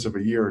the course of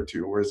a year or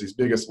two. Whereas these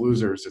Biggest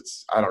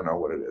Losers, I don't know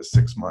what it is,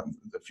 6 months.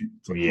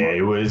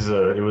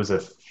 It was a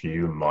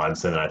few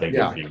months, and I think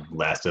if you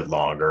lasted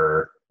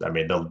longer. I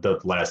mean, the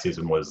last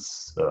season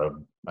was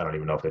I don't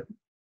even know if it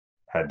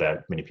had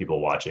that many people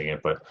watching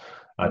it, but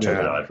check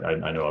it out.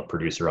 I know a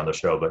producer on the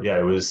show, but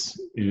it was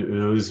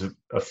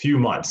a few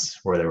months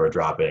where they were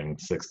dropping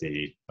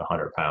 60,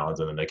 100 pounds,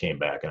 and then they came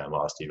back and I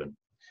lost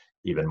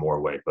even more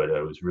weight. But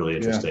it was really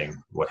interesting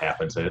what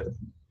happens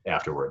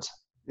afterwards.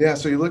 Yeah.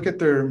 So you look at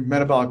their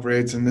metabolic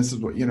rates, and this is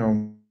what,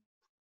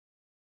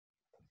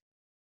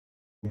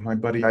 my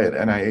buddy at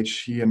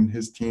NIH, he and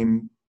his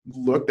team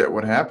looked at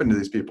what happened to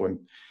these people,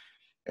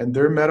 and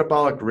their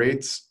metabolic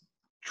rates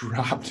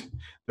dropped.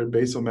 Their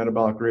basal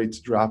metabolic rates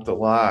dropped a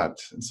lot.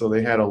 And so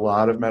they had a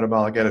lot of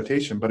metabolic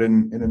adaptation. But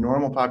in a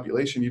normal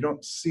population, you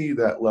don't see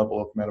that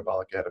level of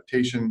metabolic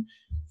adaptation.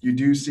 You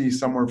do see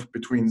somewhere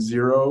between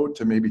 0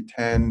 to maybe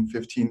 10,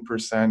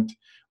 15%,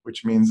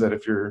 which means that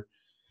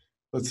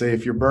let's say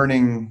if you're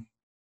burning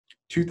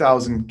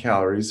 2,000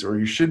 calories, or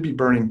you should be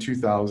burning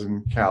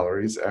 2,000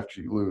 calories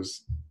after you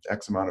lose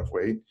X amount of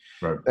weight,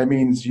 right, that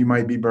means you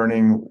might be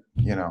burning,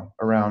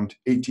 around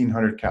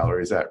 1,800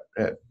 calories at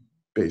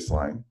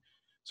baseline.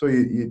 So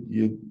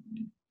it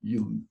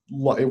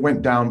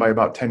went down by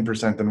about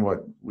 10% than what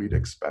we'd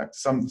expect,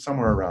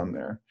 somewhere around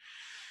there.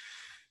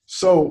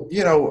 So,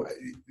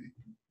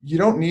 you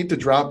don't need to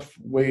drop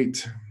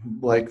weight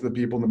like the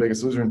people in the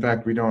Biggest Loser. In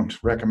fact, we don't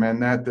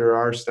recommend that. There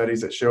are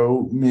studies that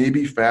show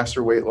maybe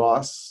faster weight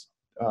loss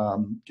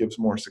gives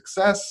more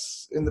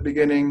success in the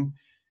beginning,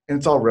 and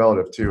it's all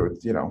relative too.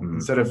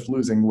 Instead of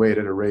losing weight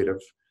at a rate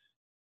of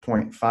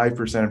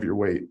 0.5% of your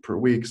weight per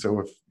week. So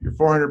if you're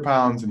 400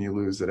 pounds and you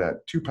lose it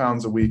at 2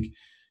 pounds a week,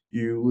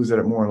 you lose it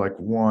at more like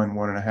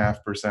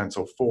 1.5%.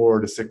 So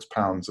 4 to 6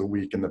 pounds a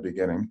week in the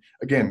beginning.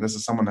 Again, this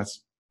is someone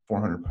that's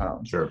 400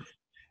 pounds. Sure.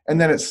 And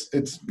then it's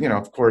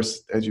of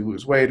course, as you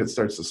lose weight, it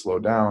starts to slow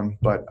down.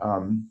 But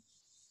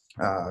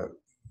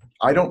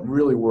I don't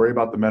really worry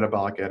about the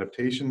metabolic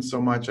adaptation so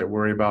much. I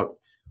worry about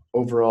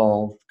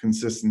overall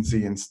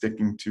consistency and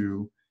sticking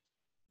to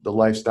the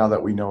lifestyle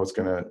that we know is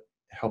going to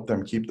help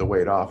them keep the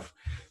weight off.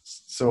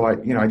 So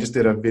I just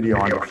did a video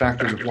on the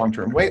factors of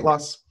long-term weight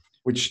loss,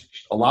 which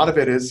a lot of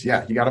it is, you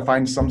got to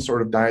find some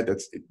sort of diet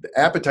the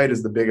appetite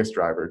is the biggest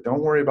driver.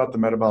 Don't worry about the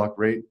metabolic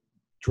rate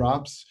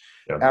drops.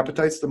 Yeah.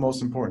 Appetite's the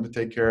most important to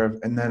take care of.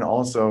 And then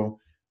also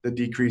the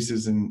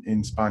decreases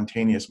in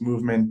spontaneous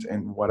movement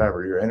and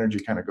whatever, your energy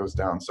kind of goes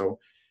down. So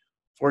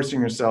forcing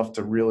yourself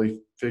to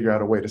really figure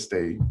out a way to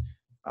stay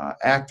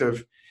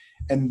active.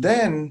 And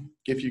then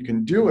if you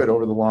can do it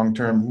over the long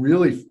term,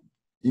 really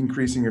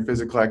increasing your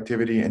physical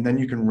activity, and then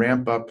you can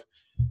ramp up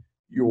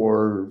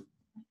your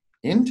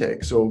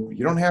intake. So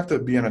you don't have to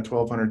be on a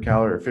 1,200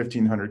 calorie or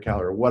 1,500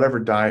 calorie or whatever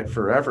diet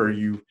forever.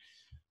 You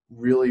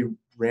really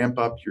ramp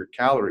up your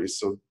calories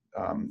so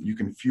you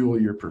can fuel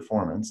your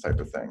performance type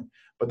of thing.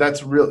 But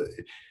that's really,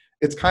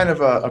 it's kind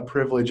of a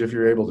privilege if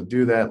you're able to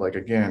do that. Like,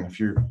 again, if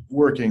you're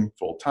working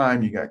full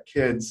time, you got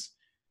kids,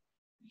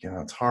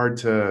 it's hard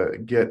to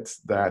get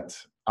that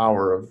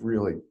hour of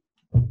really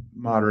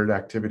moderate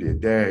activity a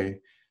day.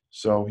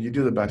 So you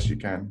do the best you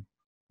can.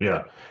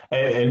 Yeah.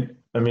 And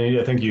I mean,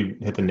 I think you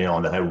hit the nail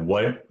on the head.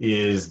 What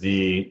is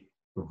the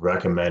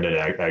recommended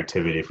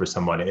activity for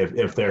someone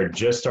if they're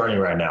just starting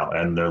right now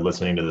and they're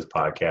listening to this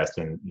podcast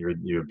and you're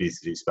the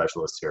obesity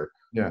specialist here?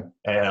 Yeah.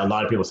 And a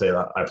lot of people say,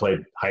 I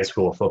played high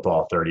school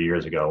football 30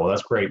 years ago. Well,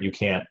 that's great. You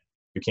can't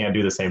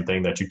do the same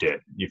thing that you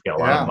did. You've got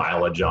a lot of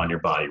mileage on your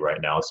body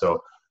right now.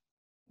 So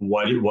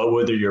what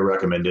would your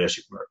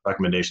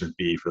recommendations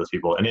be for those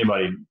people? And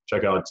anybody,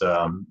 check out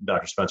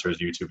Dr. Spencer's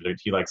YouTube.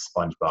 He likes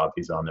SpongeBob.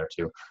 He's on there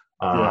too.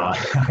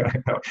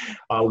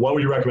 What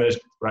would your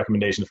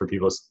recommendations for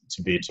people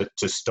to be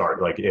to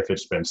start? Like if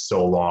it's been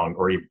so long,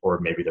 or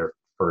maybe their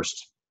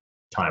first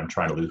time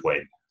trying to lose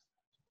weight?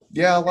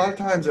 Yeah, a lot of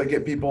times I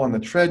get people on the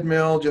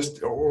treadmill,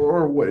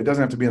 or what, it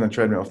doesn't have to be on the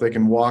treadmill. If they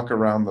can walk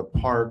around the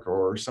park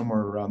or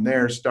somewhere around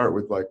there, start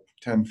with like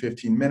 10,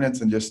 15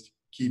 minutes and just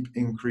keep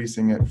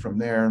increasing it from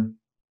there.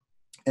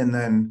 And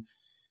then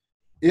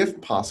if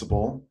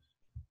possible,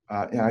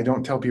 I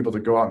don't tell people to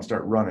go out and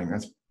start running.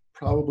 That's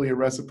probably a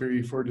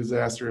recipe for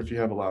disaster if you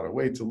have a lot of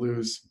weight to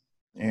lose.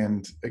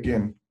 And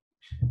again,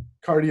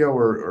 cardio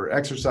or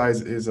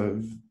exercise is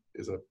a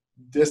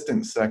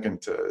distant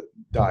second to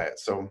diet.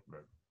 So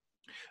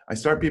I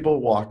start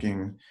people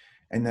walking,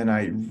 and then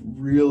I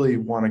really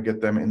want to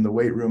get them in the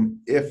weight room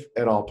if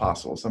at all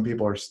possible. Some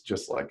people are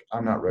just like,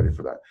 I'm not ready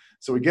for that.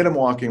 So we get them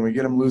walking, we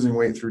get them losing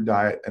weight through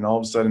diet, and all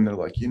of a sudden they're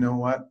like, you know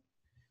what?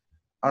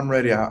 I'm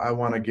ready. I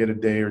want to get a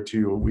day or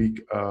two a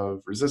week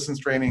of resistance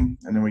training.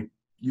 And then we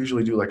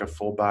usually do like a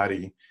full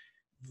body,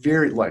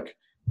 very like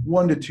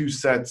 1 to 2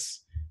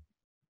 sets,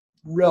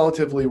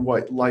 relatively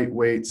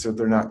lightweight, so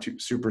they're not too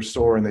super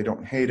sore and they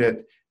don't hate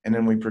it. And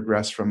then we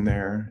progress from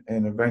there.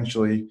 And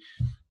eventually,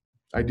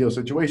 ideal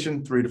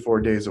situation, 3 to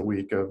 4 days a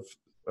week of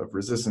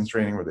resistance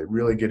training where they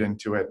really get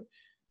into it.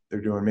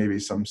 They're doing maybe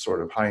some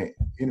sort of high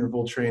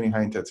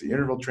intensity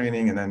interval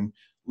training, and then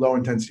low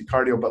intensity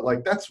cardio. But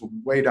like that's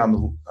way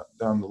down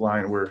the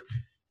line where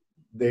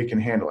they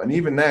can handle. And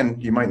even then,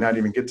 you might not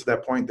even get to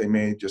that point. They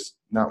may just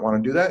not want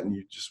to do that, and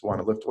you just want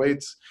to lift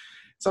weights.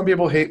 Some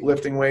people hate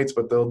lifting weights,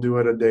 but they'll do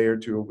it a day or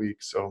two a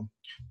week. So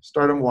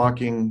start them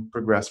walking,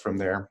 progress from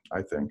there,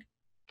 I think.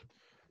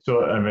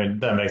 So, I mean,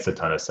 that makes a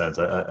ton of sense.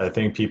 I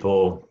think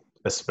people,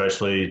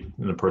 especially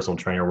in the personal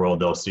trainer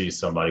world, they'll see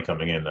somebody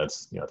coming in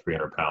that's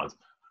 300 pounds.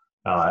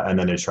 And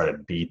then they try to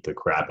beat the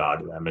crap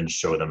out of them and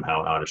show them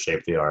how out of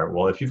shape they are.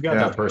 Well, if you've got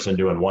that person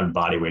doing one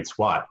body weight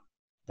squat,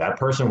 that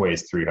person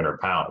weighs 300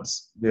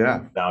 pounds.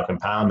 Yeah. Now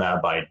compound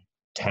that by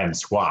 10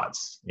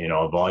 squats,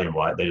 volume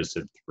wise, they just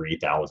did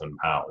 3,000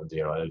 pounds.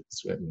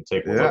 It's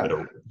take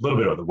a little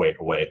bit of the weight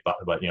away, but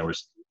we're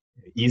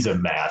ease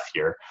of math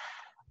here.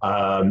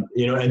 And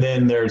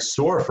then they're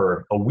sore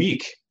for a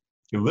week,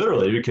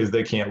 literally, because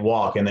they can't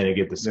walk, and then they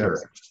get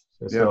discouraged.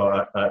 Yes.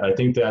 So I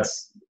think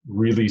that's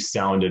really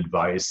sound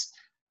advice.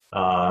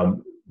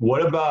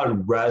 What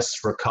about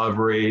rest,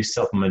 recovery,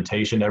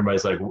 supplementation?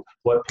 Everybody's like,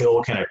 what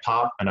pill can I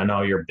pop? And I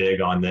know you're big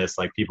on this.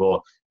 Like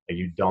people,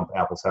 you dump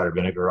apple cider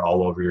vinegar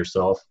all over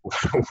yourself,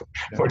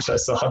 which I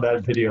saw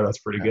that video. That's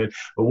pretty good.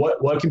 But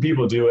what can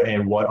people do,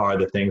 and what are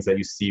the things that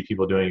you see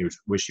people doing you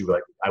wish you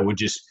I would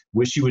just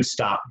wish you would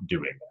stop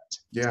doing that?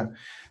 Yeah.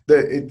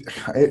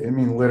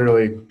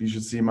 Literally, you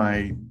should see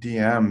my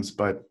DMs,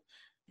 but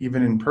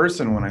even in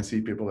person, when I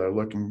see people that are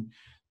looking,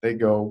 they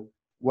go,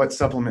 what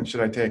supplement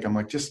should I take? I'm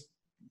like,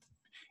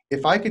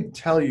 if I could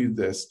tell you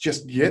this,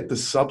 just get the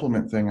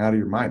supplement thing out of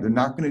your mind. They're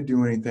not going to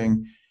do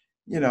anything.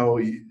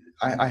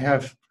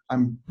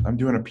 I'm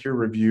doing a peer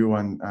review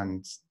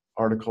on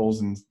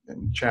articles and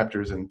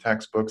chapters and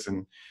textbooks,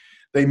 and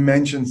they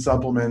mention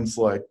supplements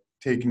like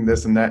taking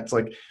this and that. It's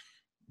like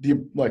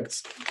these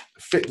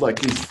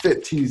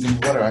fit teas and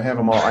whatever. I have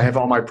them all. I have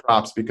all my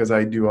props because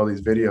I do all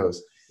these videos.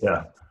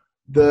 Yeah.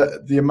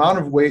 The amount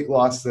of weight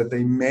loss that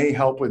they may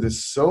help with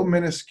is so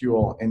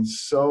minuscule and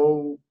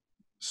so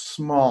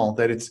small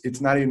that it's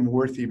not even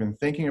worth even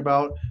thinking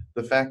about.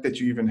 The fact that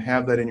you even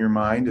have that in your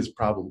mind is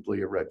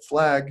probably a red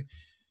flag.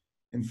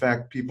 In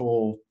fact,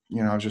 people,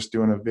 I was just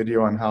doing a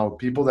video on how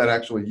people that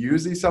actually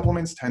use these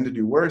supplements tend to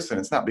do worse. And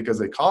it's not because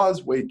they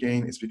cause weight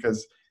gain. It's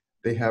because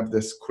they have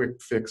this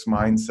quick fix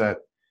mindset,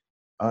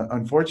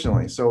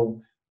 unfortunately.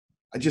 So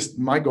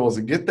my goal is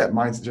to get that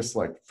mindset, just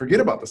like forget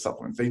about the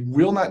supplements. They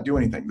will not do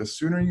anything. The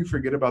sooner you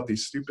forget about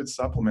these stupid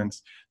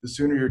supplements, the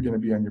sooner you're going to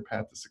be on your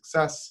path to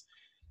success.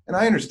 And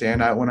I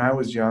understand, when I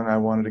was young, I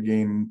wanted to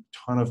gain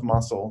a ton of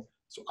muscle.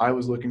 So I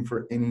was looking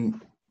for any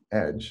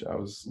edge. I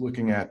was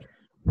looking at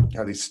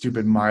these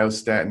stupid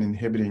myostatin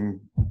inhibiting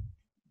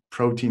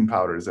protein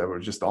powders that were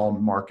just all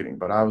marketing.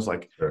 But I was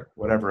like,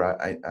 whatever,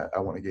 I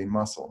want to gain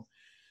muscle.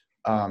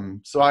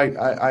 So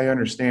I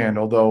understand,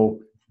 although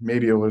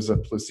maybe it was a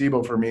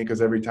placebo for me,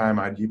 because every time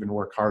I'd even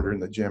work harder in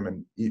the gym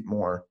and eat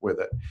more with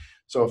it.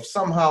 So if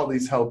somehow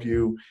these help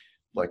you,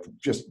 like,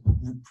 just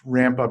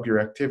ramp up your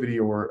activity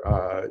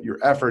or your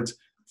efforts,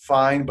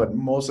 fine. But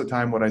most of the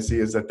time what I see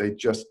is that they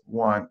just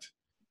want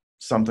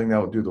something that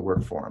will do the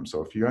work for them.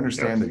 So if you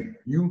understand that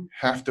you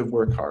have to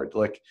work hard,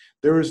 like,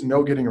 there is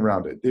no getting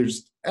around it.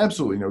 There's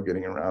absolutely no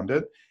getting around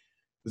it.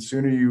 The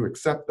sooner you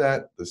accept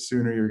that, the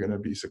sooner you're going to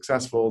be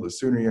successful. The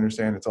sooner you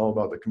understand it's all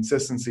about the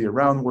consistency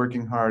around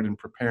working hard and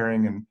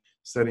preparing and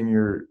setting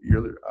your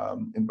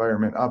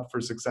environment up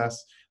for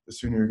success, the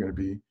sooner you're going to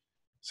be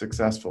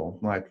successful.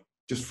 Like,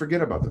 just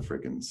forget about the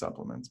freaking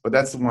supplements. But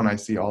that's the one I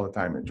see all the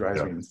time. It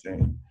drives me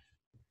insane.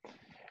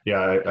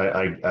 Yeah,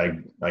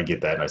 I get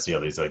that. And I see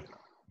all these like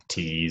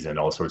teas and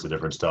all sorts of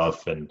different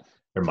stuff. And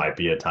there might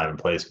be a time and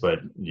place, but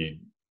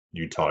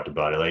you talked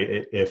about it. Like,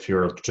 if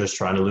you're just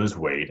trying to lose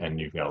weight and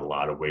you've got a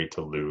lot of weight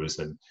to lose,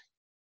 and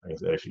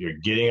if you're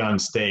getting on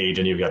stage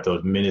and you've got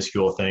those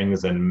minuscule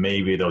things, and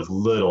maybe those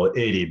little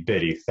itty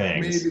bitty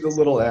things, maybe the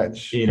little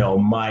edge,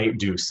 might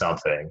do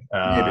something.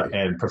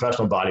 And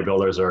professional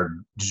bodybuilders are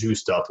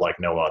juiced up like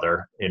no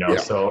other,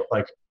 so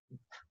like,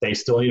 they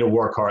still need to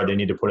work hard. They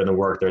need to put in the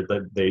work.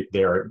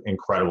 They're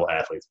incredible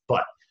athletes,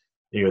 but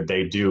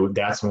they do.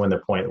 That's when the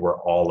point where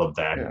all of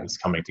that is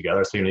coming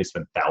together. So you need to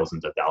spend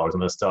thousands of dollars on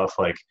this stuff.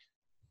 Like,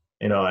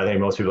 I think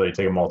most people, you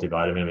take a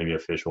multivitamin, maybe a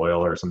fish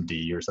oil or some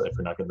D or something. If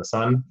you're not getting the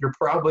sun, you're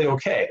probably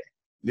okay.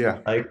 Yeah.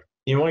 Like,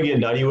 you want to get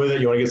nutty with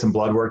it. You want to get some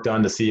blood work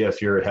done to see if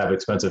you have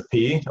expensive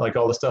pee, like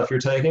all the stuff you're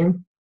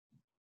taking.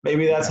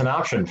 Maybe that's an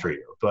option for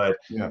you. But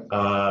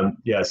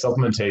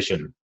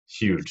supplementation,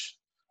 huge.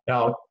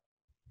 Now,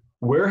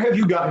 where have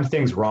you gotten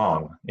things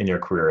wrong in your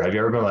career? Have you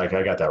ever been like,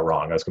 I got that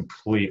wrong, I was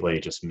completely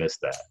just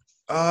missed that?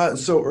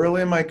 So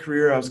early in my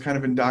career, I was kind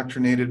of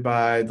indoctrinated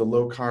by the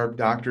low carb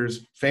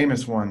doctors,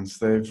 famous ones.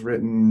 They've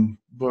written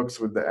books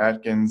with the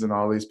Atkins and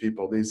all these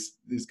people, these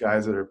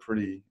guys that are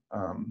pretty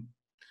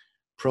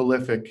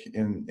prolific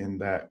in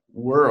that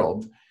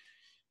world.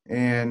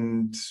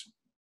 And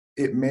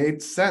it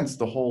made sense,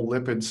 the whole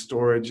lipid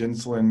storage,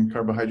 insulin,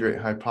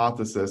 carbohydrate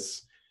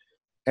hypothesis.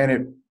 And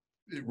it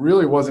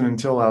really wasn't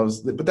until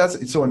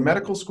so in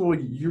medical school,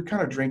 you're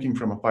kind of drinking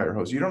from a fire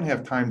hose. You don't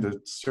have time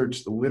to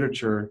search the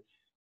literature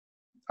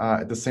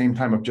at the same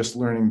time of just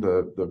learning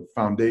the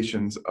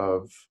foundations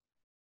of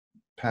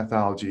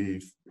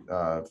pathology,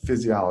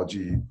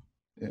 physiology,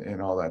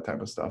 and all that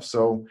type of stuff.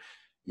 So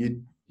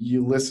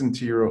you listen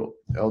to your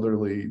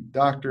elderly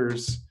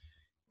doctors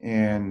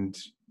and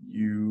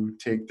you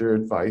take their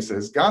advice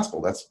as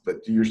gospel. That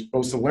you're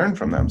supposed to learn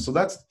from them. So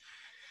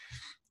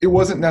it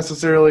wasn't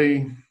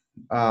necessarily,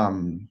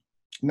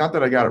 not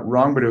that I got it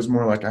wrong, but it was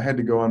more like I had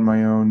to go on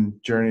my own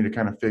journey to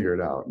kind of figure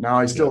it out. Now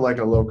I still like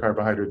a low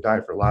carbohydrate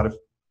diet for a lot of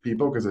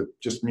people, because it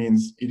just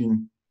means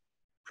eating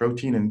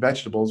protein and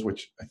vegetables,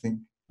 which I think,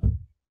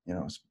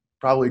 is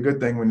probably a good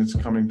thing when it's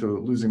coming to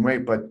losing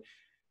weight. But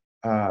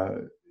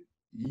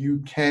you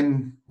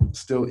can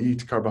still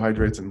eat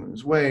carbohydrates and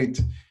lose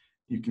weight.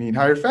 You can eat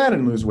higher fat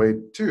and lose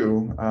weight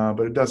too,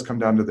 but it does come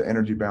down to the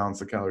energy balance,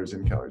 the calories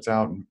in, calories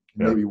out, and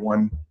maybe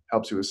one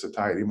helps you with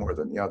satiety more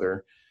than the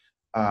other.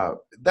 That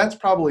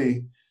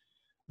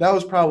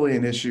was probably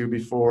an issue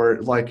before,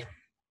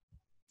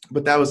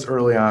 but that was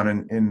early on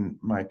in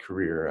my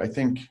career. I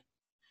think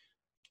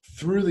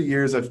through the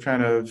years, I've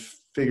kind of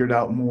figured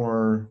out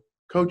more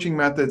coaching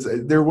methods.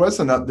 There was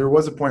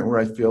a point where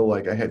I feel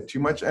like I had too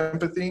much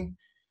empathy.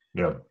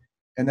 Yeah.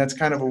 And that's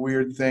kind of a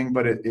weird thing,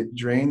 but it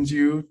drains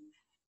you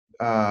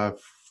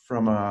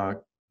from a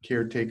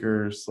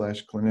caretaker /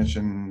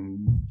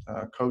 clinician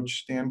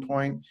coach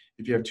standpoint.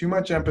 If you have too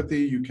much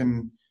empathy,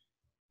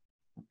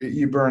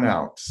 you burn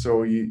out.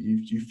 So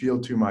you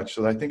feel too much.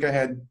 So I think I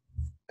had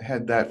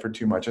that for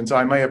too much. And so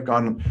I might have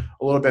gone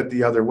a little bit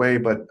the other way,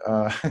 but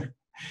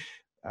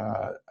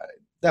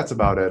that's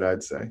about it,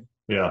 I'd say.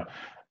 Yeah.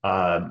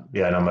 I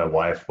know my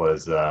wife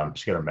was,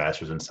 she got her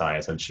master's in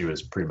science, and she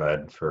was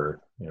pre-med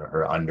for,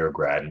 her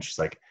undergrad. And she's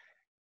like,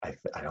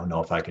 I don't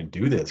know if I can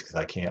do this, because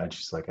I can't.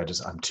 She's like,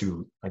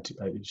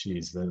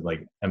 she's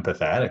like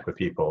empathetic with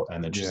people.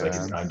 And then she's like,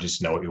 I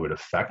just know it would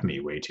affect me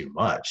way too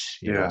much,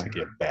 to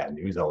get bad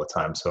news all the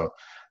time. So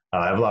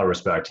I have a lot of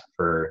respect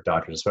for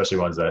doctors, especially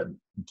ones that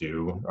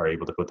are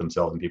able to put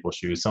themselves in people's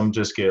shoes. Some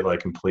just get like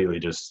completely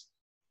just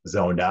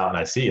zoned out. And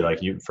I see, like,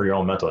 for your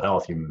own mental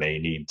health, you may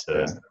need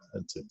to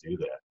do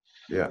that.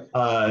 Yeah.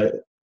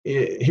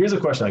 Here's a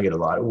question I get a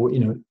lot.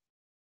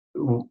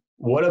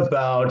 What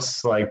about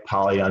like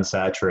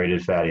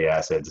polyunsaturated fatty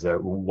acids?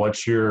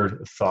 What's your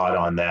thought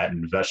on that,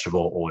 and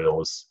vegetable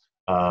oils?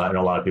 I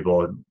know a lot of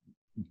people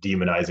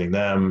demonizing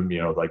them,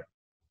 like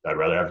I'd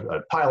rather have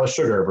a pile of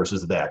sugar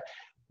versus that.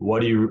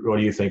 What do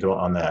you think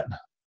on that?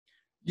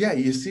 Yeah,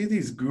 you see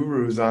these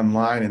gurus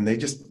online and they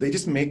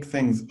just make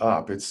things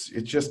up. It's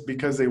just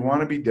because they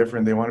want to be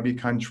different, they want to be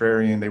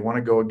contrarian, they want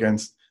to go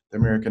against the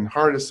American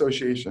Heart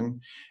Association.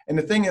 And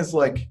the thing is,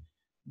 like,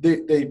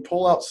 they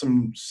pull out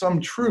some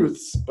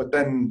truths, but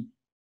then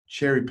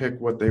cherry pick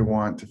what they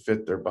want to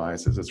fit their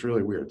biases. It's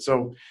really weird.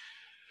 So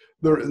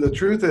the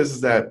truth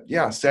is that,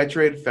 yeah,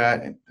 saturated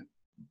fat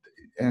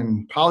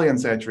and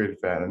polyunsaturated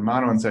fat and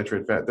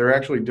monounsaturated fat, they're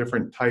actually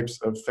different types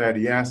of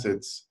fatty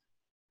acids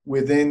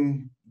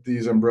within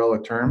these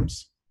umbrella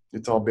terms.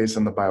 It's all based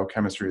on the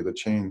biochemistry of the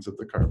chains of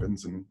the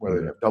carbons and whether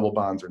they have double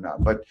bonds or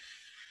not. But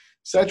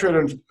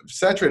saturated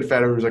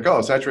fat, everyone's like,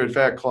 oh, saturated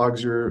fat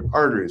clogs your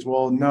arteries.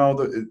 Well, no,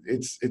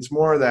 it's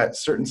more that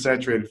certain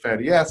saturated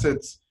fatty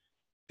acids,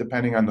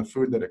 depending on the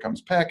food that it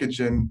comes packaged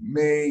in,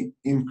 may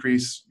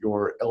increase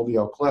your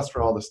LDL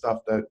cholesterol, the stuff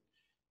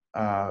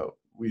that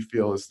we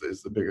feel is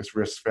the biggest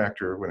risk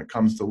factor when it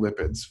comes to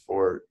lipids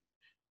for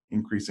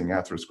increasing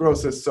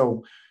atherosclerosis.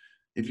 So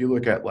if you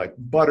look at, like,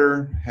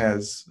 butter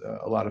has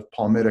a lot of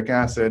palmitic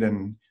acid,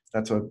 and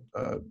that's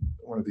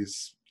one of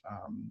these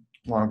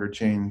longer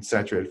chain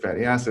saturated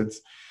fatty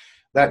acids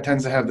that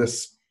tends to have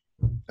this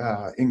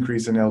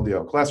increase in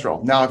LDL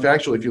cholesterol. Now, if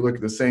you look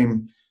at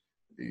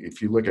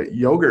if you look at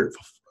yogurt,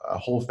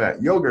 whole fat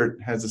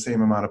yogurt has the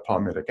same amount of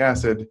palmitic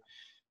acid,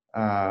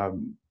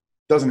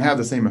 doesn't have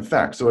the same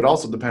effect. So it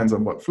also depends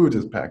on what food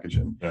is packaged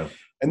in. Yeah.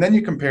 And then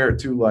you compare it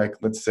to, like,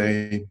 let's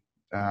say,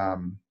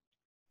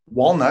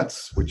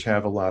 walnuts, which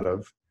have a lot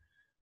of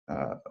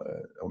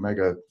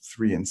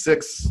omega-3 and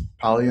 6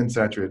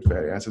 polyunsaturated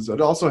fatty acids.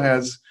 It also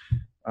has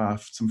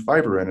some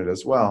fiber in it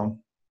as well.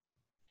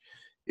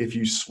 If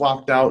you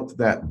swapped out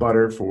that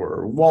butter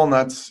for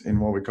walnuts in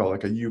what we call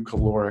like a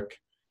eucaloric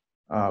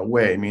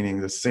way,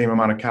 meaning the same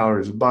amount of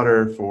calories of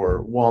butter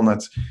for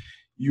walnuts,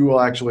 you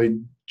will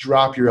actually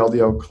drop your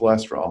LDL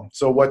cholesterol.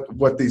 So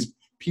what these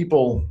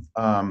people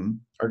are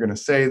going to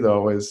say,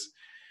 though, is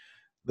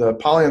the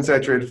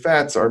polyunsaturated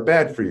fats are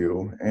bad for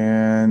you,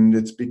 and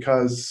it's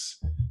because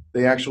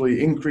they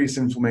actually increase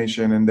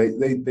inflammation, and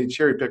they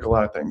cherry pick a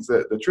lot of things.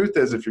 The truth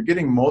is, if you're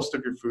getting most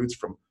of your foods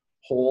from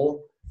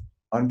whole,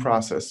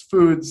 unprocessed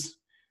foods,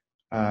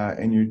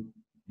 and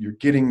you're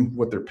getting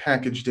what they're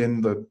packaged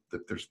in,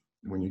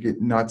 when you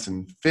get nuts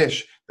and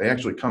fish, they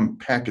actually come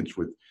packaged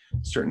with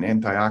certain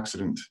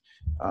antioxidant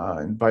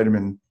and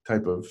vitamin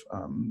type of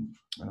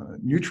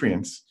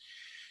nutrients.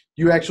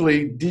 You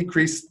actually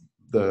decrease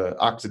the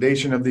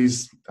oxidation of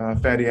these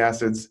fatty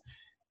acids,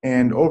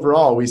 and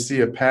overall we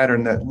see a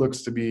pattern that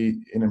looks to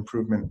be an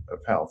improvement of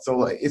health.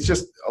 So it's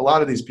just, a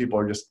lot of these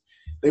people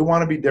they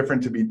want to be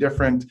different to be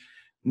different.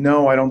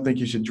 No, I don't think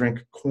you should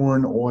drink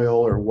corn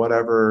oil or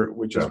whatever,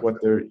 which is what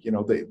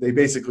they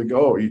basically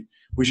go,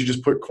 we should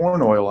just put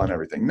corn oil on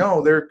everything.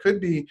 No, there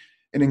could be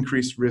an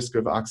increased risk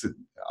of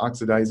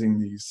oxidizing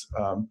these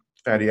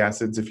fatty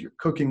acids if you're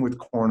cooking with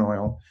corn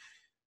oil,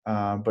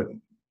 but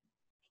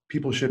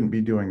people shouldn't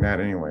be doing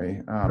that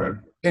anyway. Right.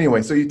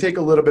 Anyway, so you take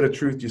a little bit of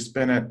truth, you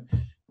spin it,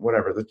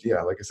 whatever.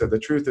 Like I said, the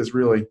truth is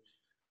really,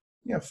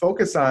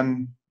 focus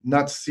on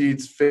nuts,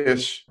 seeds,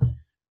 fish,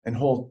 and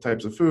whole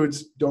types of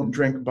foods. Don't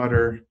drink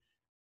butter.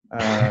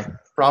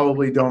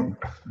 Probably don't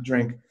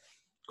drink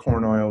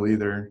corn oil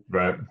either.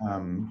 Right.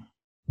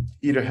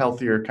 Eat a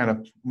healthier, kind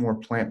of more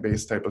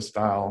plant-based type of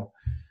style.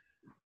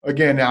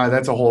 Again, now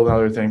that's a whole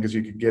other thing, because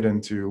you could get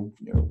into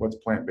what's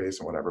plant-based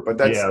and whatever. But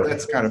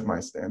that's kind of my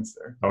stance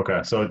there.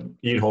 Okay, so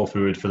eat whole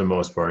food for the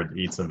most part.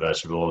 Eat some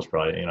vegetables,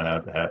 probably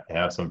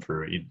have some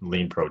fruit. Eat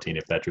lean protein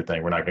if that's your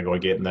thing. We're not going to go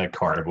get in that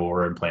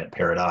carnivore and plant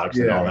paradox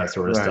and all that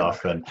sort of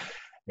stuff. And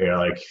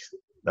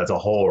that's a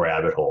whole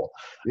rabbit hole.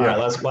 Yeah. All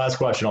right, last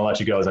question. I'll let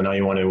you go, as I know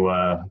you want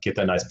to get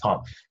that nice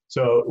pump.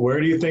 So where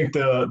do you think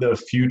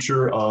the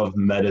future of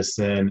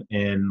medicine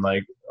in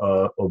like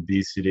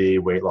obesity,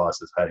 weight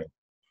loss is heading?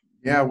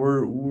 Yeah,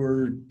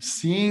 we're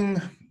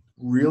seeing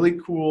really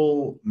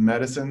cool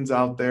medicines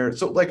out there.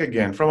 So, like,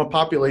 again, from a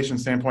population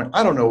standpoint,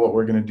 I don't know what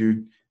we're going to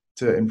do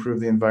to improve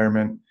the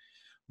environment,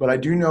 but I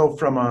do know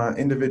from an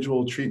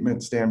individual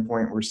treatment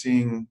standpoint, we're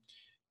seeing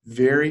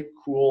very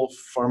cool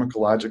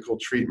pharmacological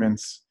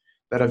treatments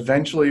that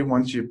eventually,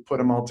 once you put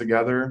them all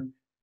together,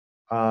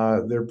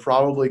 they're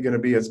probably going to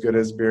be as good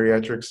as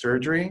bariatric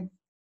surgery.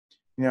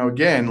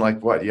 Again,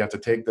 like, what, you have to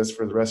take this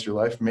for the rest of your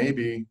life?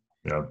 Maybe.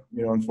 Yeah.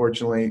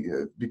 Unfortunately,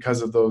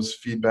 because of those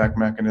feedback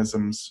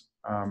mechanisms,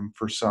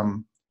 for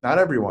some, not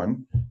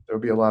everyone, there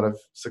will be a lot of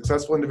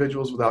successful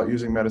individuals without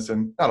using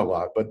medicine. Not a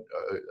lot, but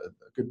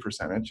a good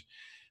percentage.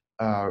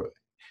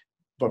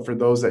 But for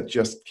those that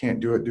just can't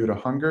do it due to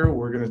hunger,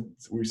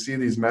 we see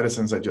these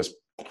medicines that just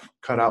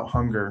cut out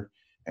hunger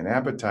and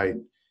appetite.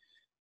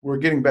 We're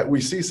getting back.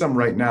 We see some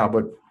right now,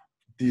 but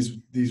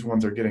these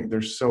ones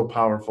they're so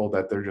powerful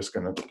that they're just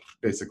going to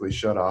basically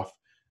shut off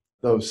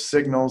those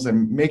signals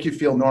and make you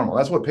feel normal.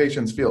 That's what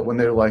patients feel when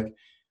they're like,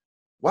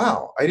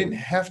 wow, I didn't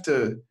have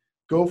to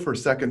go for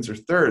seconds or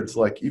thirds.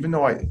 Like, even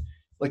though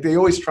like they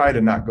always try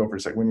to not go for a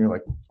second when you're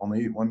like,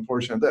 only eat one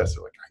portion of this.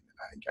 They're like,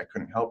 I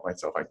couldn't help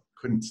myself. I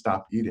couldn't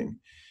stop eating.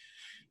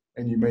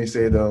 And you may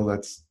say though,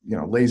 that's,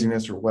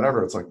 laziness or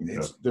whatever. It's like,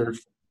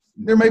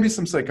 there may be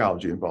some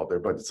psychology involved there,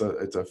 but it's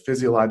a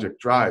physiologic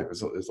drive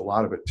is a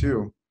lot of it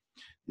too.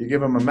 You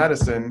give them a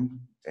medicine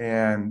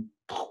and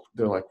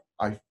they're like,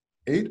 I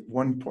ate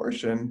one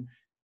portion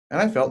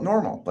and I felt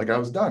normal. Like I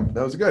was done.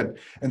 That was good.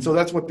 And so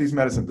that's what these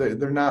medicines,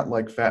 they're not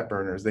like fat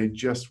burners. They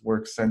just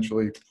work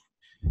centrally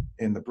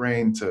in the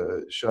brain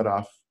to shut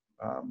off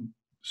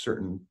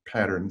certain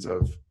patterns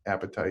of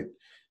appetite.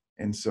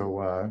 And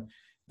so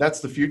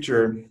that's the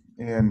future.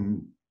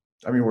 And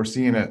I mean, we're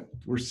seeing it.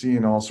 We're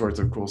seeing all sorts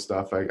of cool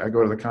stuff. I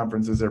go to the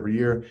conferences every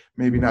year,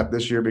 maybe not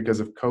this year because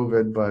of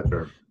COVID, but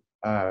sure.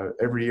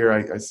 Every year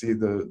I see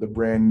the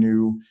brand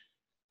new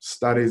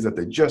studies that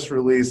they just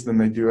released and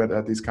they do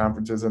at these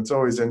conferences. And it's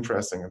always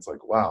interesting. It's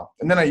like, wow.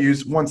 And then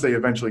once they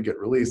eventually get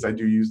released, I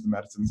do use the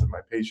medicines in my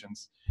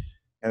patients.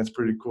 And it's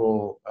pretty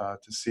cool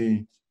to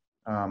see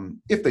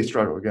if they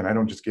struggle. Again, I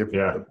don't just give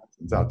the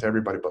medicines out to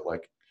everybody, but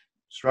like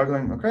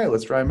struggling, okay,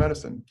 let's try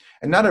medicine.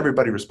 And not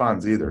everybody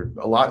responds either.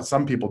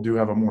 Some people do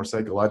have a more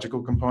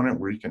psychological component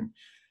where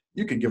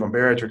you could give them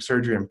bariatric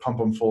surgery and pump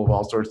them full of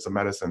all sorts of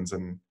medicines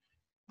and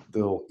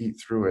they'll eat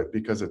through it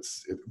because it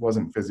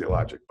wasn't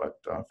physiologic. But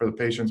for the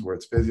patients where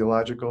it's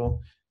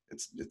physiological,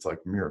 it's like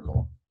a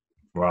miracle.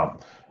 Wow.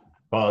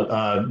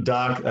 Well,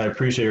 Doc, I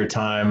appreciate your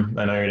time.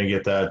 I know you're gonna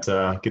get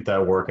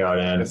that workout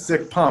in. A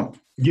sick pump.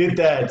 Get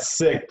that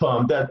sick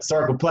pump, that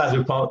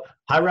sarcoplasmic pump.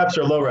 High reps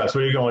or low reps?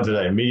 What are you going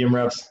today? Medium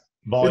reps?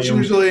 Volume?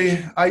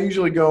 I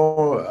usually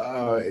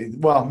go,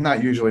 well,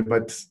 not usually,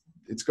 but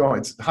it's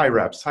high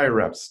reps,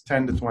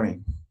 10 to 20.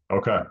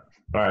 Okay.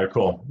 All right,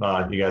 cool.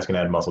 You guys can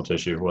add muscle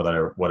tissue,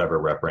 whatever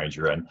rep range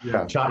you're in.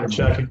 Yeah. Check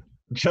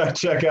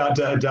out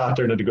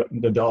Dr.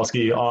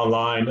 Nadolsky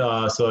online.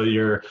 So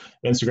your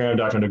Instagram,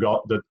 Dr.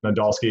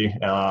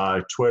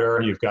 Nadolsky,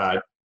 Twitter, you've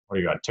got, what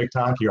do you got?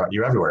 TikTok?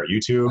 You're everywhere.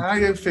 YouTube?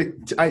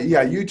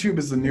 YouTube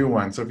is the new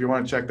one. So if you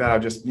want to check that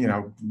out, just,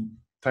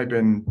 type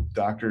in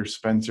Dr.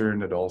 Spencer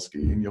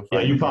Nadolsky and you'll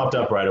find you popped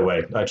up right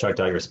away. I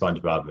checked out your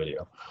SpongeBob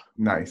video.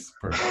 Nice.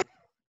 Perfect.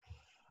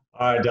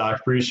 All right,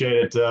 Doc,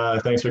 appreciate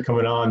it. Thanks for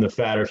coming on the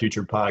Fat or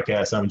Future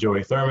podcast. I'm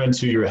Joey Thurman,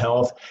 to your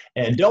health.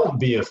 And don't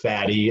be a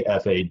fatty,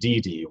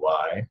 FADDY.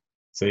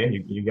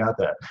 See, you got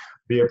that.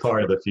 Be a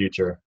part of the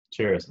future.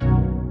 Cheers.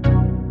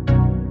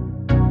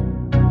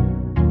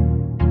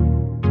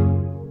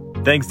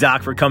 Thanks,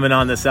 Doc, for coming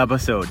on this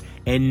episode.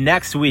 And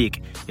next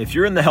week, if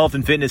you're in the health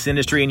and fitness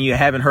industry and you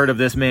haven't heard of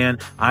this man,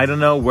 I don't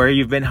know where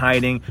you've been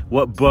hiding,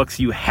 what books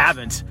you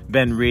haven't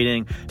been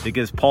reading,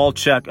 because Paul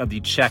Chek of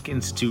the Chek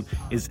Institute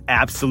is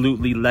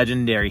absolutely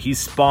legendary. He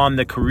spawned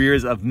the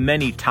careers of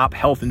many top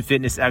health and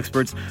fitness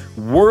experts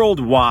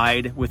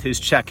worldwide with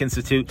his Chek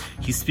Institute.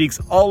 He speaks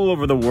all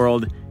over the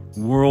world,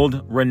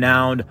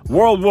 world-renowned,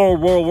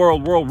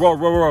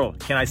 world.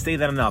 Can I say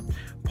that enough?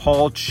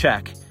 Paul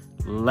Chek.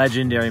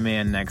 Legendary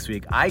man next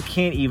week. I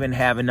can't even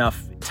have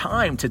enough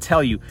time to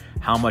tell you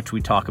how much we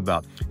talk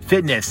about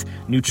fitness,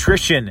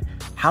 nutrition,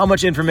 how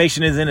much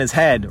information is in his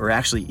head, or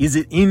actually is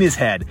it in his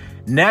head,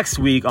 next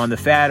week on the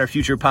Fat or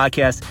Future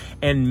podcast.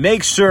 And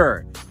make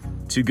sure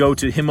to go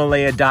to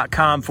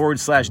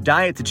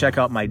Himalaya.com/diet to check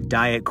out my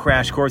diet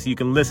crash course. You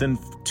can listen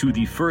to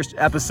the first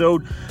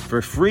episode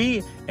for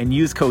free and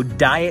use code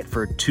DIET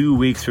for 2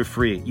 weeks for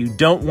free. You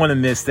don't want to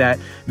miss that.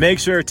 Make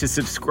sure to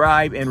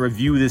subscribe and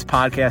review this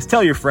podcast.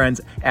 Tell your friends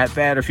at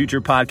Fat or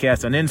Future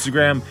Podcast on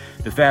Instagram.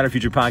 The Fat or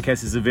Future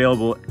Podcast is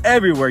available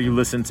everywhere you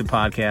listen to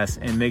podcasts.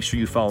 And make sure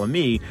you follow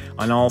me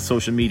on all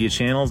social media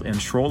channels and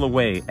troll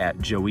away at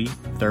Joey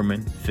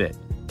Thurman Fit.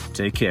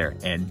 Take care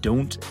and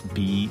don't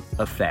be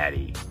a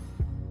fatty.